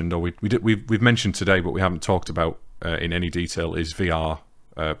have mentioned, or we've mentioned today, but we haven't talked about in any detail, is VR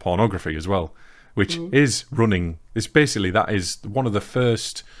pornography as well, which is running. It's basically, that is one of the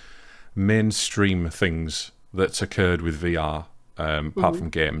first mainstream things that's occurred with VR, apart from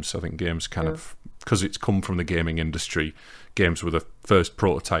games. I think games kind of, because it's come from the gaming industry, games were the first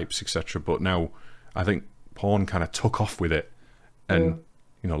prototypes, etc. But now I think porn kind of took off with it, and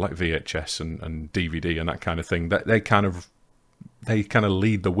like VHS and DVD and that kind of thing. That they kind of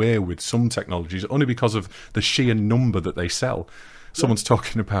lead the way with some technologies, only because of the sheer number that they sell. Someone's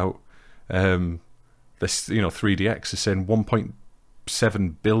talking about this, 3DX is saying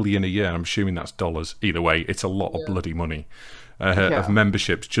 1.7 billion a year. I'm assuming that's dollars. Either way, it's a lot of bloody money of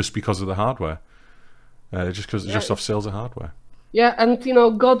memberships just because of the hardware. Just off sales of hardware. Yeah, and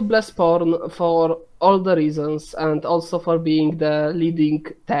God bless porn for all the reasons, and also for being the leading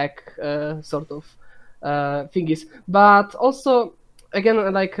tech sort of thingies. But also,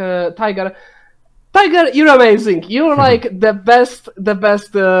 again, like Tiger, Tiger, you're amazing. You're like the best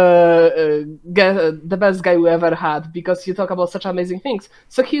guy we ever had, because you talk about such amazing things.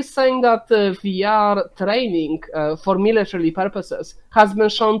 So he's saying that VR training for military purposes has been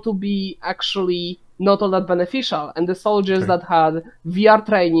shown to be actually not all that beneficial, and the soldiers that had VR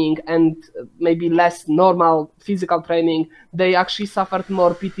training and maybe less normal physical training, they actually suffered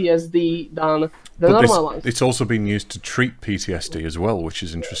more PTSD than the normal ones. It's also been used to treat PTSD as well, which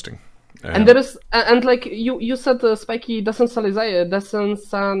is interesting. And there is, and like you said, Spikey,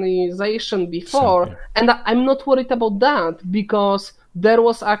 desensitization before, and I'm not worried about that, because there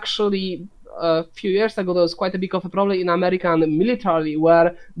was actually a few years ago there was quite a big of a problem in American military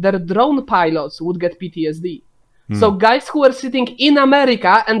where their drone pilots would get PTSD. So guys who were sitting in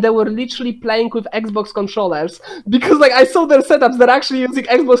America and they were literally playing with Xbox controllers, because like I saw their setups, they're actually using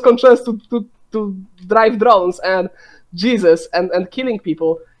Xbox controllers to drive drones and Jesus and killing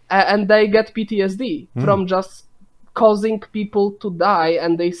people. And they get PTSD from just causing people to die,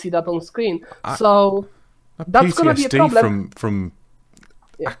 and they see that on screen. So that's going to be a problem. From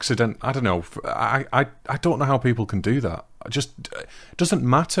accident. I don't know. I don't know how people can do that. It doesn't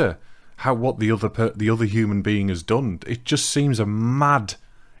matter what the other human being has done. It just seems a mad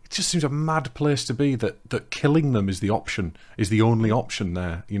place to be. That killing them is the only option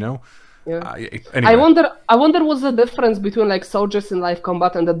there. You know. Yeah. Anyway. I wonder what's the difference between like soldiers in live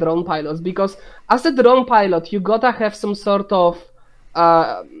combat and the drone pilots, because as a drone pilot you gotta have some sort of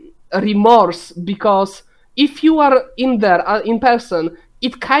remorse, because if you are in there in person,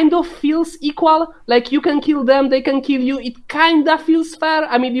 it kind of feels equal. Like you can kill them, they can kill you. It kind of feels fair.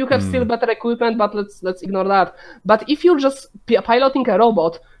 I mean, you have still better equipment, but let's ignore that. But if you're just piloting a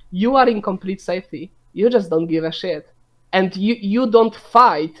robot, you are in complete safety. You just don't give a shit, and you don't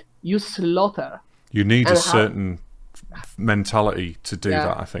fight. You slaughter. You need a certain mentality to do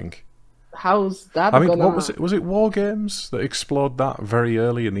that, I think. How's that? I mean, what was it? Was it War Games that explored that very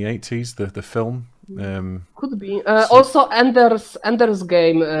early in the 80s? The film. Could be. Also, Ender's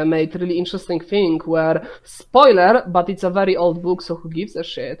Game made really interesting thing where, spoiler, but it's a very old book, so who gives a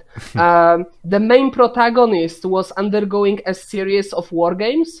shit? The main protagonist was undergoing a series of war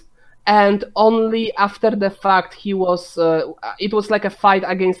games. And only after the fact he was, it was like a fight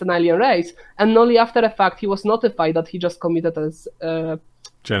against an alien race, and only after the fact he was notified that he just committed as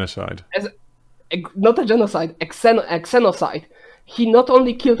genocide. Not a genocide, a xenocide. He not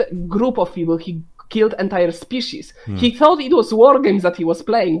only killed a group of people, he killed entire species. He thought it was war games that he was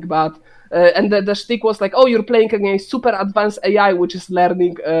playing, but and the shtick was like, oh, you're playing against super advanced AI, which is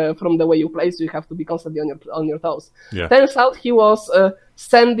learning from the way you play, so you have to be constantly on your toes. Yeah. Turns out he was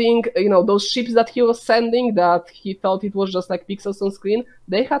sending, those ships that he was sending, that he thought it was just like pixels on screen,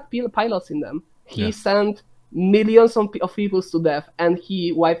 they had pilots in them. He sent millions of people to death, and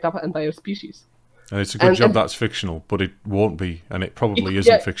he wiped up entire species. And it's a good job that's fictional, but it won't be, and it probably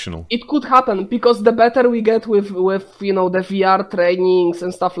isn't fictional. It could happen, because the better we get with the VR trainings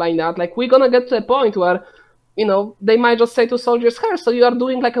and stuff like that, like we're gonna get to a point where, they might just say to soldiers, "Here, so you are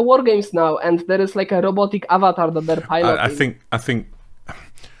doing like a war games now," and there is like a robotic avatar that they're piloting. I think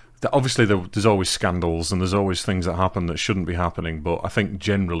that obviously there's always scandals and there's always things that happen that shouldn't be happening, but I think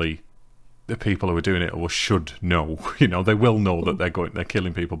generally the people who are doing it should know. They will know that they're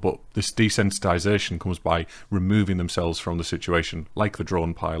killing people, but this desensitization comes by removing themselves from the situation, like the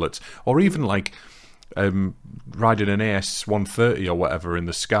drone pilots, or even like riding an AS-130 or whatever in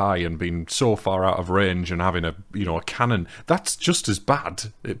the sky and being so far out of range and having a cannon. That's just as bad.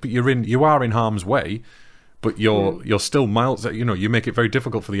 But you are in harm's way, but you're still miles. You make it very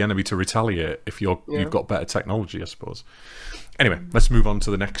difficult for the enemy to retaliate if you've got better technology, I suppose. Anyway, let's move on to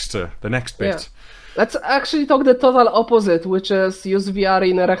the next bit. Yeah. Let's actually talk the total opposite, which is use VR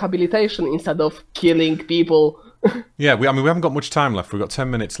in rehabilitation instead of killing people. Yeah, we haven't got much time left. We've got 10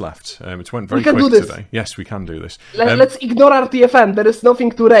 minutes left. It went very quick today. Yes, we can do this. Let's ignore RTFM. There is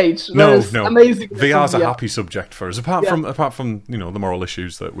nothing to rage. No. Amazing. VR's a happy subject for us. Apart from the moral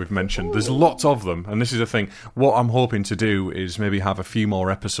issues that we've mentioned, there's lots of them, and this is the thing. What I'm hoping to do is maybe have a few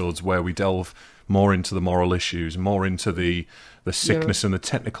more episodes where we delve more into the moral issues, more into the sickness and the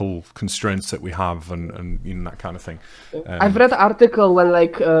technical constraints that we have, and that kind of thing. I've read an article when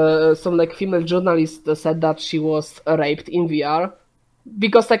some female journalist said that she was raped in VR,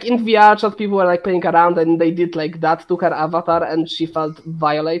 because in VR chat people were playing around and they did that to her avatar and she felt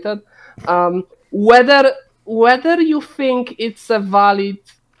violated. Whether you think it's a valid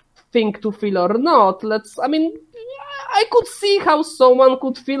thing to feel or not, I could see how someone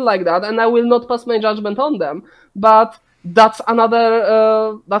could feel like that, and I will not pass my judgment on them. But that's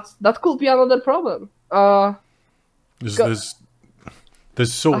another. That could be another problem. There's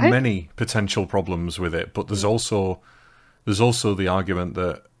There's so many potential problems with it, but there's also the argument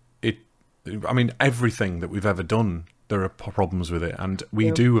that everything that we've ever done, there are problems with it, and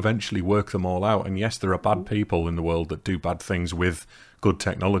we do eventually work them all out. And yes, there are bad people in the world that do bad things with good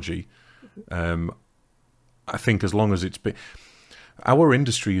technology. I think as long as our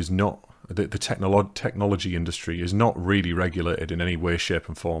industry is not, the technology industry is not really regulated in any way, shape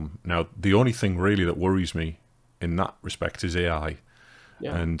and form. Now, the only thing really that worries me in that respect is AI.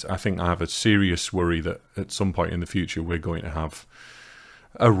 Yeah. And I think I have a serious worry that at some point in the future we're going to have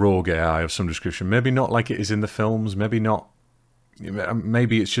a rogue AI of some description. Maybe not like it is in the films, maybe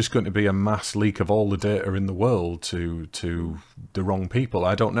it's just going to be a mass leak of all the data in the world to the wrong people.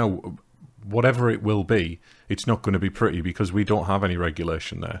 I don't know. Whatever it will be, it's not going to be pretty because we don't have any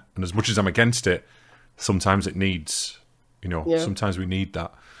regulation there. And as much as I'm against it, sometimes it needs, sometimes we need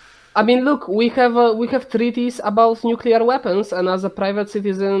that. I mean, look, we have treaties about nuclear weapons, and as a private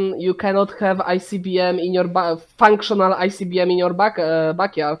citizen, you cannot have ICBM in your functional ICBM in your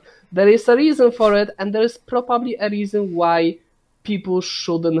backyard. There is a reason for it, and there is probably a reason why people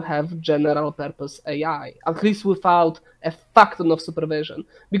shouldn't have general purpose AI, at least without a factor of supervision.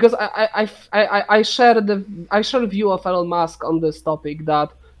 Because I share the view of Elon Musk on this topic that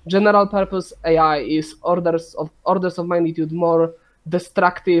general purpose AI is orders of magnitude more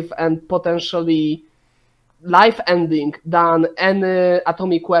destructive and potentially life-ending than any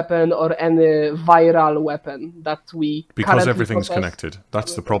atomic weapon or any viral weapon that we because everything's connected.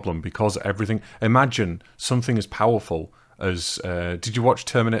 That's the problem. Because everything. Imagine something as powerful as. Did you watch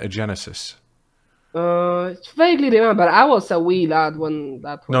Terminator Genesis? Vaguely remember. I was a wee lad when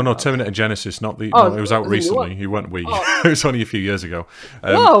that. No, Terminator Genesis, not the. No, it was out recently. You weren't wee. It was only a few years ago.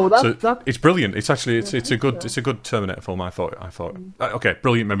 It's brilliant. It's actually it's a good Terminator film. I thought. Okay,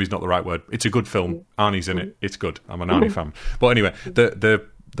 brilliant. Maybe is not the right word. It's a good film. Arnie's in it. It's good. I'm an Arnie fan. But anyway,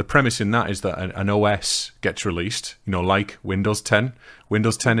 the premise in that is that an OS gets released. Like Windows 10.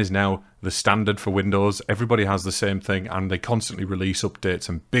 Windows 10 is now the standard for Windows. Everybody has the same thing, and they constantly release updates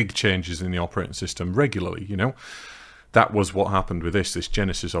and big changes in the operating system regularly, That was what happened with this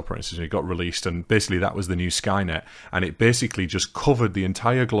Genesis operating system. It got released, and basically that was the new Skynet, and it basically just covered the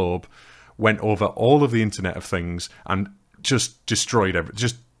entire globe, went over all of the Internet of Things, and just destroyed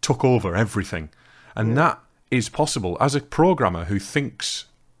just took over everything. And that is possible. As a programmer who thinks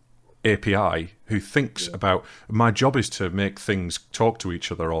API, who thinks about, my job is to make things talk to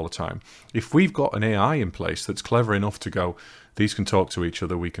each other all the time. If we've got an AI in place that's clever enough to go, these can talk to each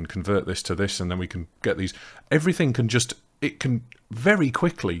other, we can convert this to this, and then we can get these, everything can it can very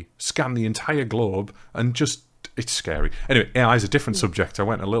quickly scan the entire globe and just, it's scary. Anyway, AI is a different subject. I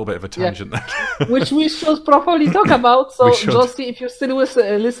went a little bit of a tangent there. Which we should probably talk about. So, Josie, if you're still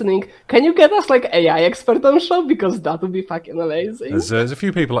listening, can you get us like AI expert on show? Because that would be fucking amazing. There's a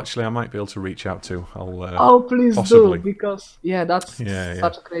few people actually I might be able to reach out to. Please possibly. Do, because that's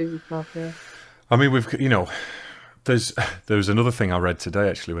such crazy stuff. Yeah. I mean, there was another thing I read today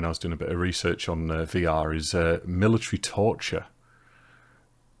actually when I was doing a bit of research on VR is military torture.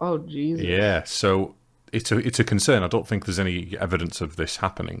 Oh Jesus. Yeah. So. It's a concern. I don't think there's any evidence of this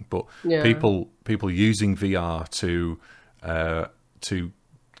happening, but people using VR to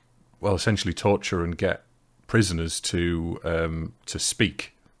essentially torture and get prisoners to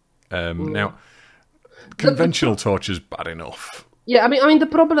speak. Now, conventional torture is bad enough. Yeah, I mean the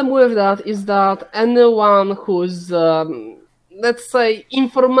problem with that is that anyone who's let's say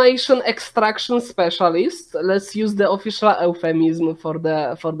information extraction specialist, let's use the official euphemism for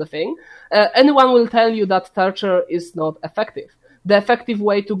the thing, anyone will tell you that torture is not effective. The effective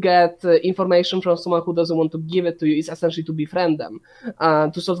way to get information from someone who doesn't want to give it to you is essentially to befriend them,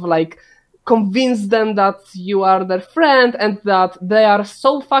 to sort of like convince them that you are their friend and that they are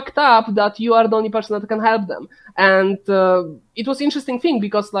so fucked up that you are the only person that can help them. And it was an interesting thing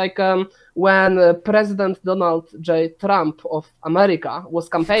because when President Donald J. Trump of America was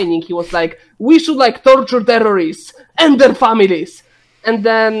campaigning, he was like, we should torture terrorists and their families. And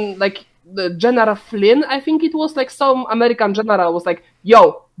then the General Flynn, I think it was some American general was like,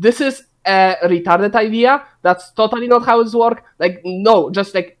 yo, this is a retarded idea. That's totally not how it's work. No,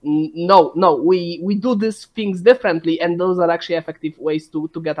 we do these things differently, and those are actually effective ways to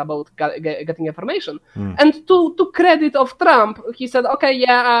get about getting information. And to credit of Trump, he said, okay,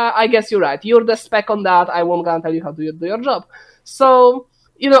 yeah, I guess you're right. You're the spec on that. I won't gonna tell you how to do your job. So,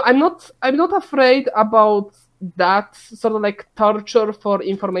 I'm not afraid about that sort of torture for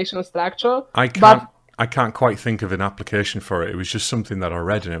information structure. I can't quite think of an application for it. It was just something that I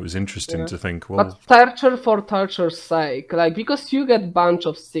read, and it was interesting to think. Well, but torture for torture's sake, because you get bunch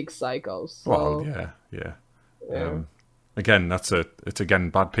of sick psychos. So. Well, yeah. again, it's again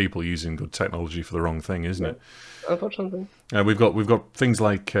bad people using good technology for the wrong thing, isn't it? Unfortunately. We've got things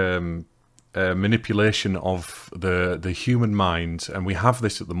like manipulation of the human mind, and we have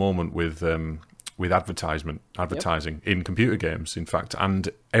this at the moment with advertising in computer games, in fact, and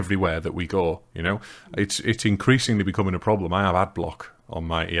everywhere that we go. You know, it's increasingly becoming a problem. I have ad block on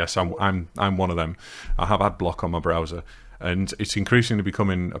my I'm one of them. I have ad block on my browser, and it's increasingly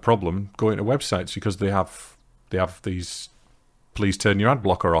becoming a problem going to websites because they have these please turn your ad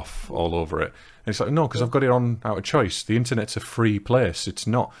blocker off all over it. And it's like, no, because I've got it on out of choice. The internet's a free place. It's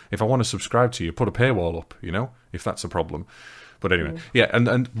not, if I want to subscribe to you, put a paywall up, you know, if that's a problem. But anyway,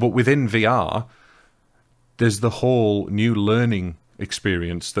 but within VR, there's the whole new learning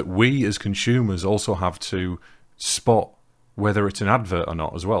experience that we as consumers also have to spot whether it's an advert or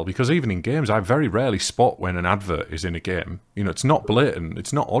not as well. Because even in games, I very rarely spot when an advert is in a game. You know, it's not blatant,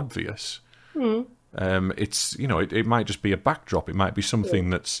 it's not obvious. It's, you know, it might just be a backdrop. It might be something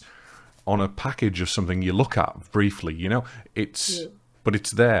that's on a package of something you look at briefly, you know. But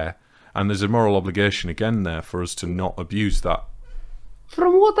it's there, and there's a moral obligation again there for us to not abuse that.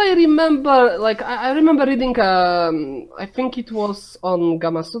 From what I remember, like I remember reading, I think it was on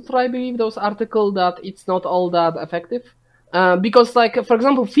Gamasutra, I believe, those article that it's not all that effective, because, like, for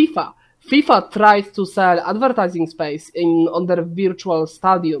example, FIFA tried to sell advertising space on their virtual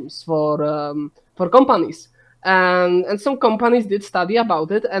stadiums for companies, and some companies did study about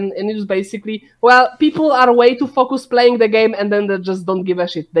it, and it was basically, well, people are way too focused playing the game, and then they just don't give a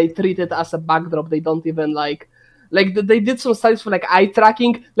shit. They treat it as a backdrop. They don't even like they did some studies for like eye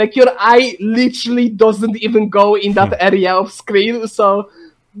tracking. Like your eye literally doesn't even go in that area of screen. So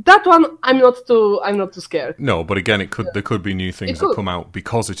that one, I'm not too scared. No, but again, there could be new things that come out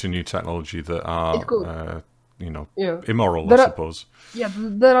because it's a new technology that are immoral, I suppose. Yeah,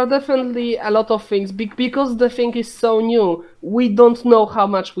 there are definitely a lot of things because the thing is so new. We don't know how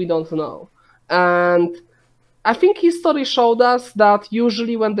much we don't know, and I think history showed us that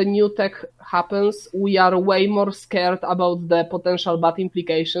usually when the new tech happens, we are way more scared about the potential bad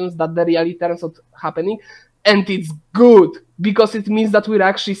implications that the really turns out happening. And it's good because it means that we're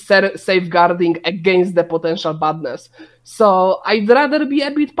actually safeguarding against the potential badness. So I'd rather be a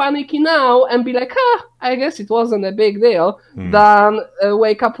bit panicky now and be like, I guess it wasn't a big deal, than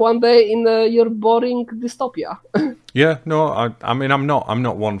wake up one day in your boring dystopia. Yeah, no, I mean, I'm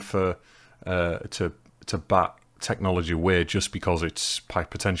not one for to bat technology away just because it's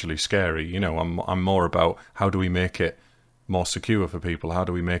potentially scary. You know, I'm more about how do we make it more secure for people? How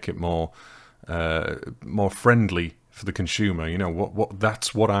do we make it more friendly for the consumer? You know, what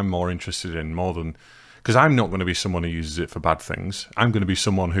that's what I'm more interested in, more than, because I'm not going to be someone who uses it for bad things. I'm going to be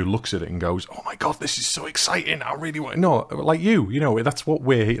someone who looks at it and goes, "Oh my god, this is so exciting! I really want." No, like you know, that's what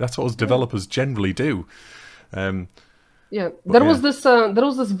us developers generally do. There was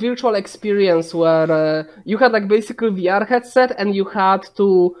this virtual experience where you had like basically VR headset, and you had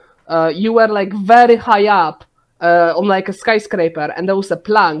to you were like very high up on like a skyscraper, and there was a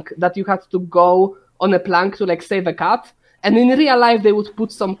plank that you had to go on a plank to like save a cat. And in real life, they would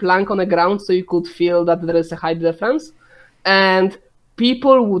put some plank on the ground so you could feel that there is a height difference, and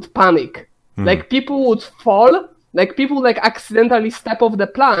people would panic. Like people would fall, like people like accidentally step off the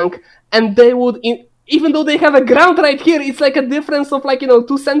plank, and they would. Even though they have a ground right here, it's like a difference of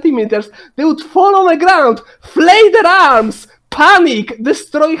 2 centimeters. They would fall on the ground, flay their arms, panic,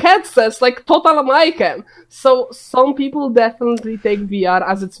 destroy headsets, like total mayhem. So some people definitely take VR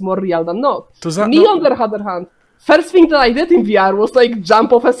as it's more real than not. On the other hand, first thing that I did in VR was like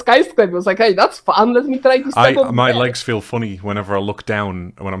jump off a skyscraper. I was like, hey, that's fun. Let me try to step off. My legs feel funny whenever I look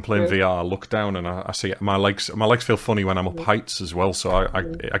down when I'm playing VR. I look down and I see my legs feel funny when I'm up heights as well. So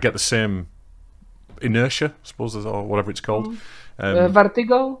I get the same inertia, I suppose, or whatever it's called.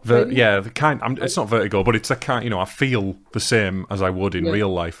 Vertigo? It's not vertigo, but it's a kind. I feel the same as I would in real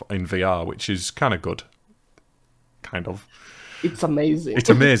life in VR, which is kind of good. Kind of. It's amazing.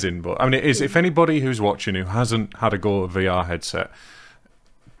 It's amazing, but I mean, it is. If anybody who's watching who hasn't had a go at VR headset,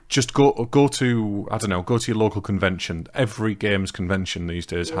 just go to your local convention. Every games convention these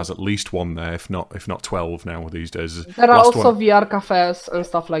days has at least one there, if not 12 now these days. There are also VR cafes and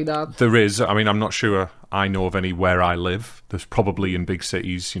stuff like that. There is. I mean, I'm not sure I know of any where I live. There's probably in big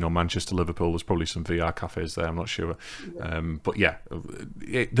cities, Manchester, Liverpool, there's probably some VR cafes there, I'm not sure. But yeah,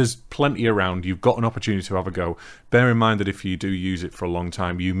 there's plenty around. You've got an opportunity to have a go. Bear in mind that if you do use it for a long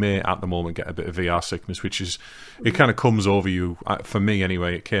time, you may at the moment get a bit of VR sickness, which is, it kind of comes over you. For me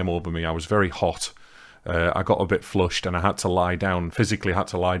anyway, it came over me. I was very hot. I got a bit flushed and I had to lie down, physically had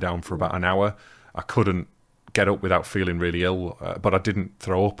to lie down for about an hour. I couldn't get up without feeling really ill, but I didn't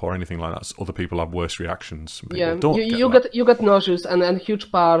throw up or anything like that. Other people have worse reactions. Some people don't you get nauseous, and a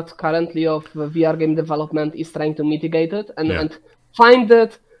huge part currently of VR game development is trying to mitigate it and find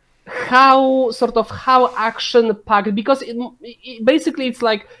it how action packed, because basically it's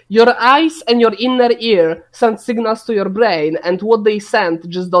like your eyes and your inner ear send signals to your brain, and what they send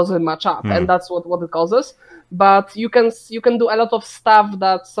just doesn't match up, and that's what it causes. But you can do a lot of stuff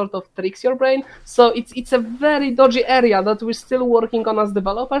that sort of tricks your brain. So it's a very dodgy area that we're still working on as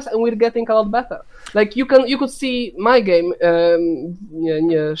developers, and we're getting a lot better. Like you could see my game,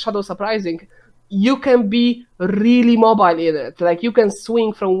 Shadows Uprising. You can be really mobile in it. Like you can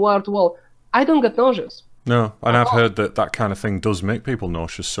swing from wall to wall. I don't get nauseous. No, and I've heard that kind of thing does make people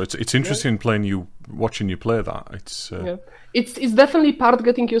nauseous. So it's interesting watching you play that. It's definitely part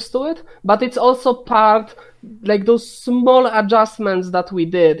getting used to it, but it's also part like those small adjustments that we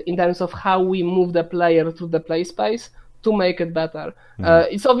did in terms of how we move the player through the play space to make it better.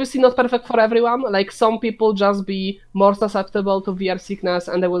 It's obviously not perfect for everyone. Like some people just be more susceptible to VR sickness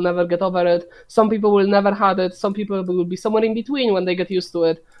and they will never get over it. Some people will never have it. Some people will be somewhere in between when they get used to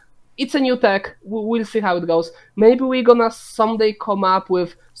it. It's a new tech. We'll see how it goes. Maybe we're gonna someday come up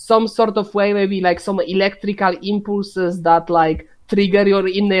with some sort of way, maybe like some electrical impulses that like trigger your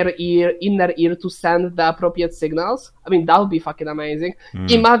inner ear to send the appropriate signals. I mean, that would be fucking amazing.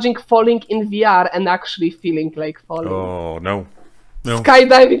 Imagine falling in VR and actually feeling like falling. Oh, no.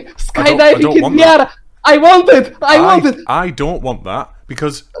 Skydiving in VR. I want it. I don't want that,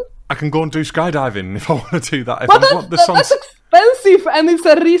 because I can go and do skydiving if I want to do that. That's expensive, and it's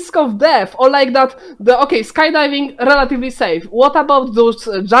a risk of death. Or like that. Skydiving relatively safe. What about those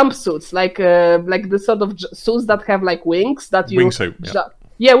jumpsuits, like the sort of suits that have like wings that you wingsuit?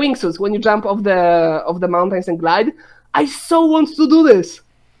 Wingsuits when you jump off the mountains and glide. I so want to do this.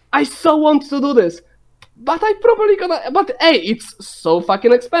 But I probably gonna. But A, it's so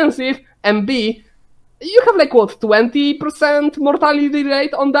fucking expensive, and B, you have like 20% mortality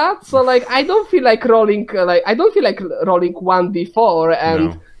rate on that. So like I don't feel like rolling 1d4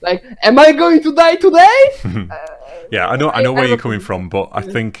 and like, am I going to die today? Yeah, I know where you're coming from, but I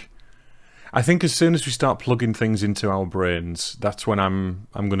think as soon as we start plugging things into our brains, that's when I'm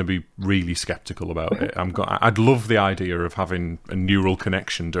going to be really skeptical about it. I'd love the idea of having a neural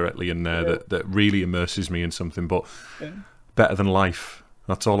connection directly in there that really immerses me in something, but better than life.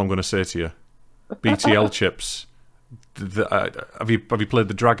 That's all I'm going to say to you. BTL chips. Have you played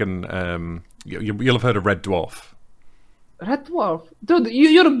the Dragon? You'll have heard of Red Dwarf. Red Dwarf, dude.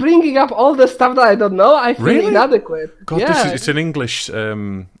 You're bringing up all the stuff that I don't know. I feel inadequate. God, it's an English.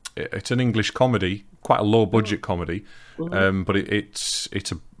 It's an English comedy, quite a low budget comedy, but it's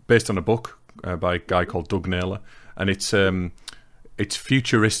based on a book by a guy called Doug Naylor, and it's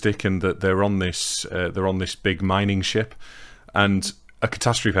futuristic in that they're on this big mining ship, and a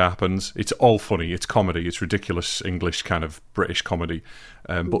catastrophe happens. It's all funny. It's comedy. It's ridiculous English kind of British comedy.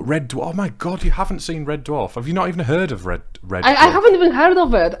 But Red Dwarf, oh my God, you haven't seen Red Dwarf? Have you not even heard of Red Dwarf? I haven't even heard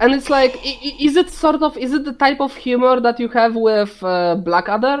of it. And it's like, is it the type of humor that you have with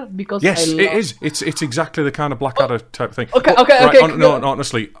Blackadder? Because yes, it is. It's exactly the kind of Blackadder type thing. Okay. No,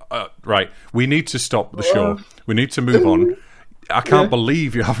 honestly, right. We need to stop the show. We need to move on. I can't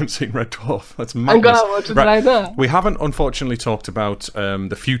believe you haven't seen Red Dwarf. That's madness. I'm gonna watch it right now. We haven't, unfortunately, talked about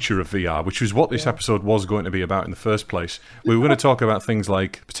the future of VR, which was what this episode was going to be about in the first place. We were going to talk about things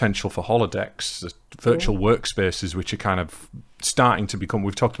like potential for holodecks, the virtual workspaces, which are kind of starting to become.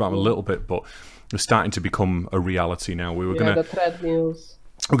 We've talked about them a little bit, but they're starting to become a reality now. The treadmills.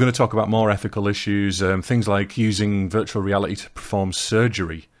 We're going to talk about more ethical issues, things like using virtual reality to perform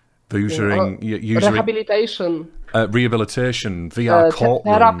surgery. Rehabilitation. Rehabilitation, VR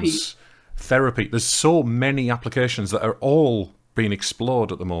courtrooms, therapy. There's so many applications that are all being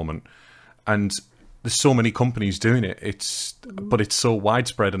explored at the moment, and there's so many companies doing it. But it's so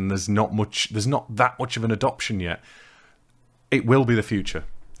widespread, and there's not that much of an adoption yet. It will be the future,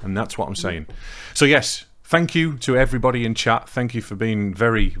 and that's what I'm saying. So yes, thank you to everybody in chat. Thank you for being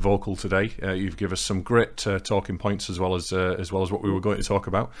very vocal today. You've given us some great talking points as well as what we were going to talk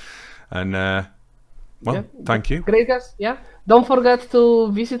about, and. Thank you. Great, guys. Yeah. Don't forget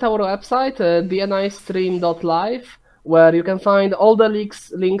to visit our website, dnistream.live, where you can find all the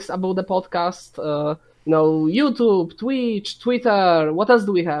links about the podcast. YouTube, Twitch, Twitter. What else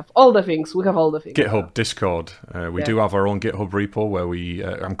do we have? All the things. We have all the things. GitHub, Discord. We do have our own GitHub repo where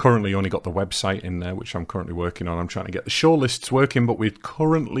I'm currently only got the website in there, which I'm currently working on. I'm trying to get the show lists working, but we're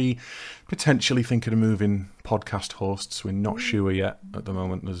currently potentially thinking of moving podcast hosts. We're not sure yet at the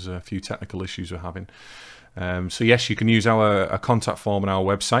moment. There's a few technical issues we're having. So yes, you can use our contact form on our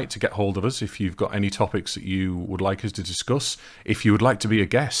website to get hold of us if you've got any topics that you would like us to discuss. If you would like to be a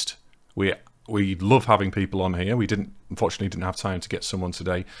guest, we love having people on here. We unfortunately didn't have time to get someone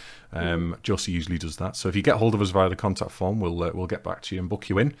today. Josie usually does that. So if you get hold of us via the contact form, we'll get back to you and book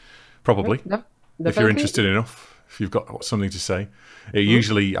you in, probably, if you're interested enough, if you've got something to say.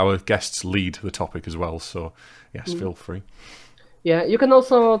 Usually our guests lead the topic as well, so yes, feel free. Yeah, you can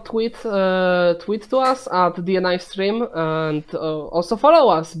also tweet to us at DNI Stream, and also follow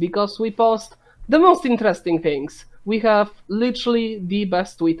us because we post the most interesting things. We have literally the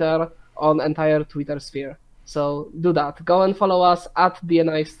best Twitter on entire Twitter sphere. So do that. Go and follow us at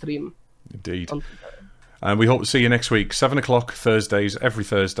DNI Stream. Indeed. And we hope to see you next week, 7 o'clock Thursdays, every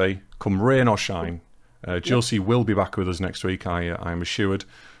Thursday, come rain or shine. Josie will be back with us next week, I'm assured.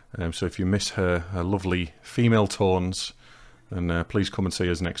 So if you miss her lovely female tones, then please come and see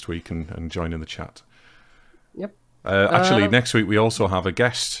us next week and join in the chat. Yep. Actually, next week we also have a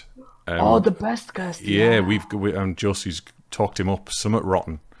guest. The best guest. Yeah, Josie's talked him up, somewhat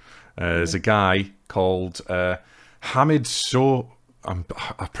rotten. There's a guy called Hamid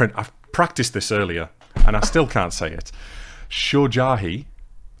I've practiced this earlier, and I still can't say it. Shojahi.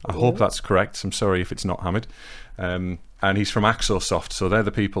 I hope that's correct. I'm sorry if it's not Hamid. And he's from Axosoft. So they're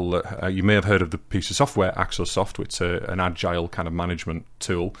the people that you may have heard of the piece of software, Axosoft, which is an agile kind of management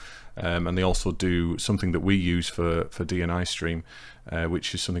tool. And they also do something that we use for DNI Stream,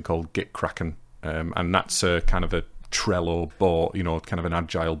 which is something called Gitkraken. And that's a kind of a Trello board, kind of an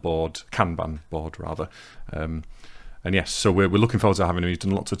agile board, Kanban board rather. And yes, so we're looking forward to having him. He's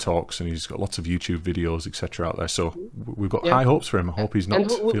done lots of talks and he's got lots of YouTube videos, etc. out there. So we've got high hopes for him. I hope he's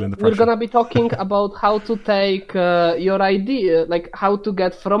not feeling the pressure. We're going to be talking about how to take your idea, like how to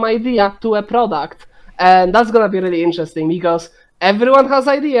get from idea to a product. And that's going to be really interesting because everyone has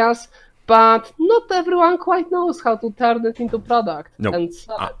ideas, but not everyone quite knows how to turn it into product. No,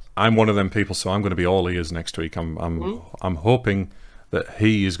 I'm one of them people, so I'm going to be all ears next week. I'm hoping that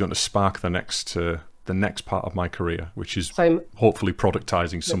he is going to spark the next part of my career, which is hopefully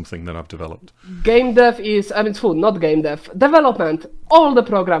productizing something that I've developed. Game dev not game dev, development. All the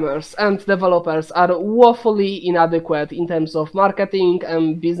programmers and developers are woefully inadequate in terms of marketing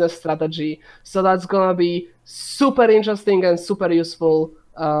and business strategy. So that's gonna be super interesting and super useful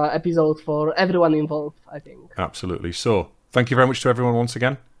episode for everyone involved, I think. Absolutely. So thank you very much to everyone once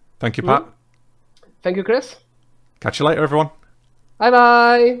again. Thank you, Pat. Thank you, Chris. Catch you later, everyone.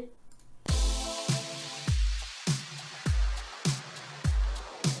 Bye-bye.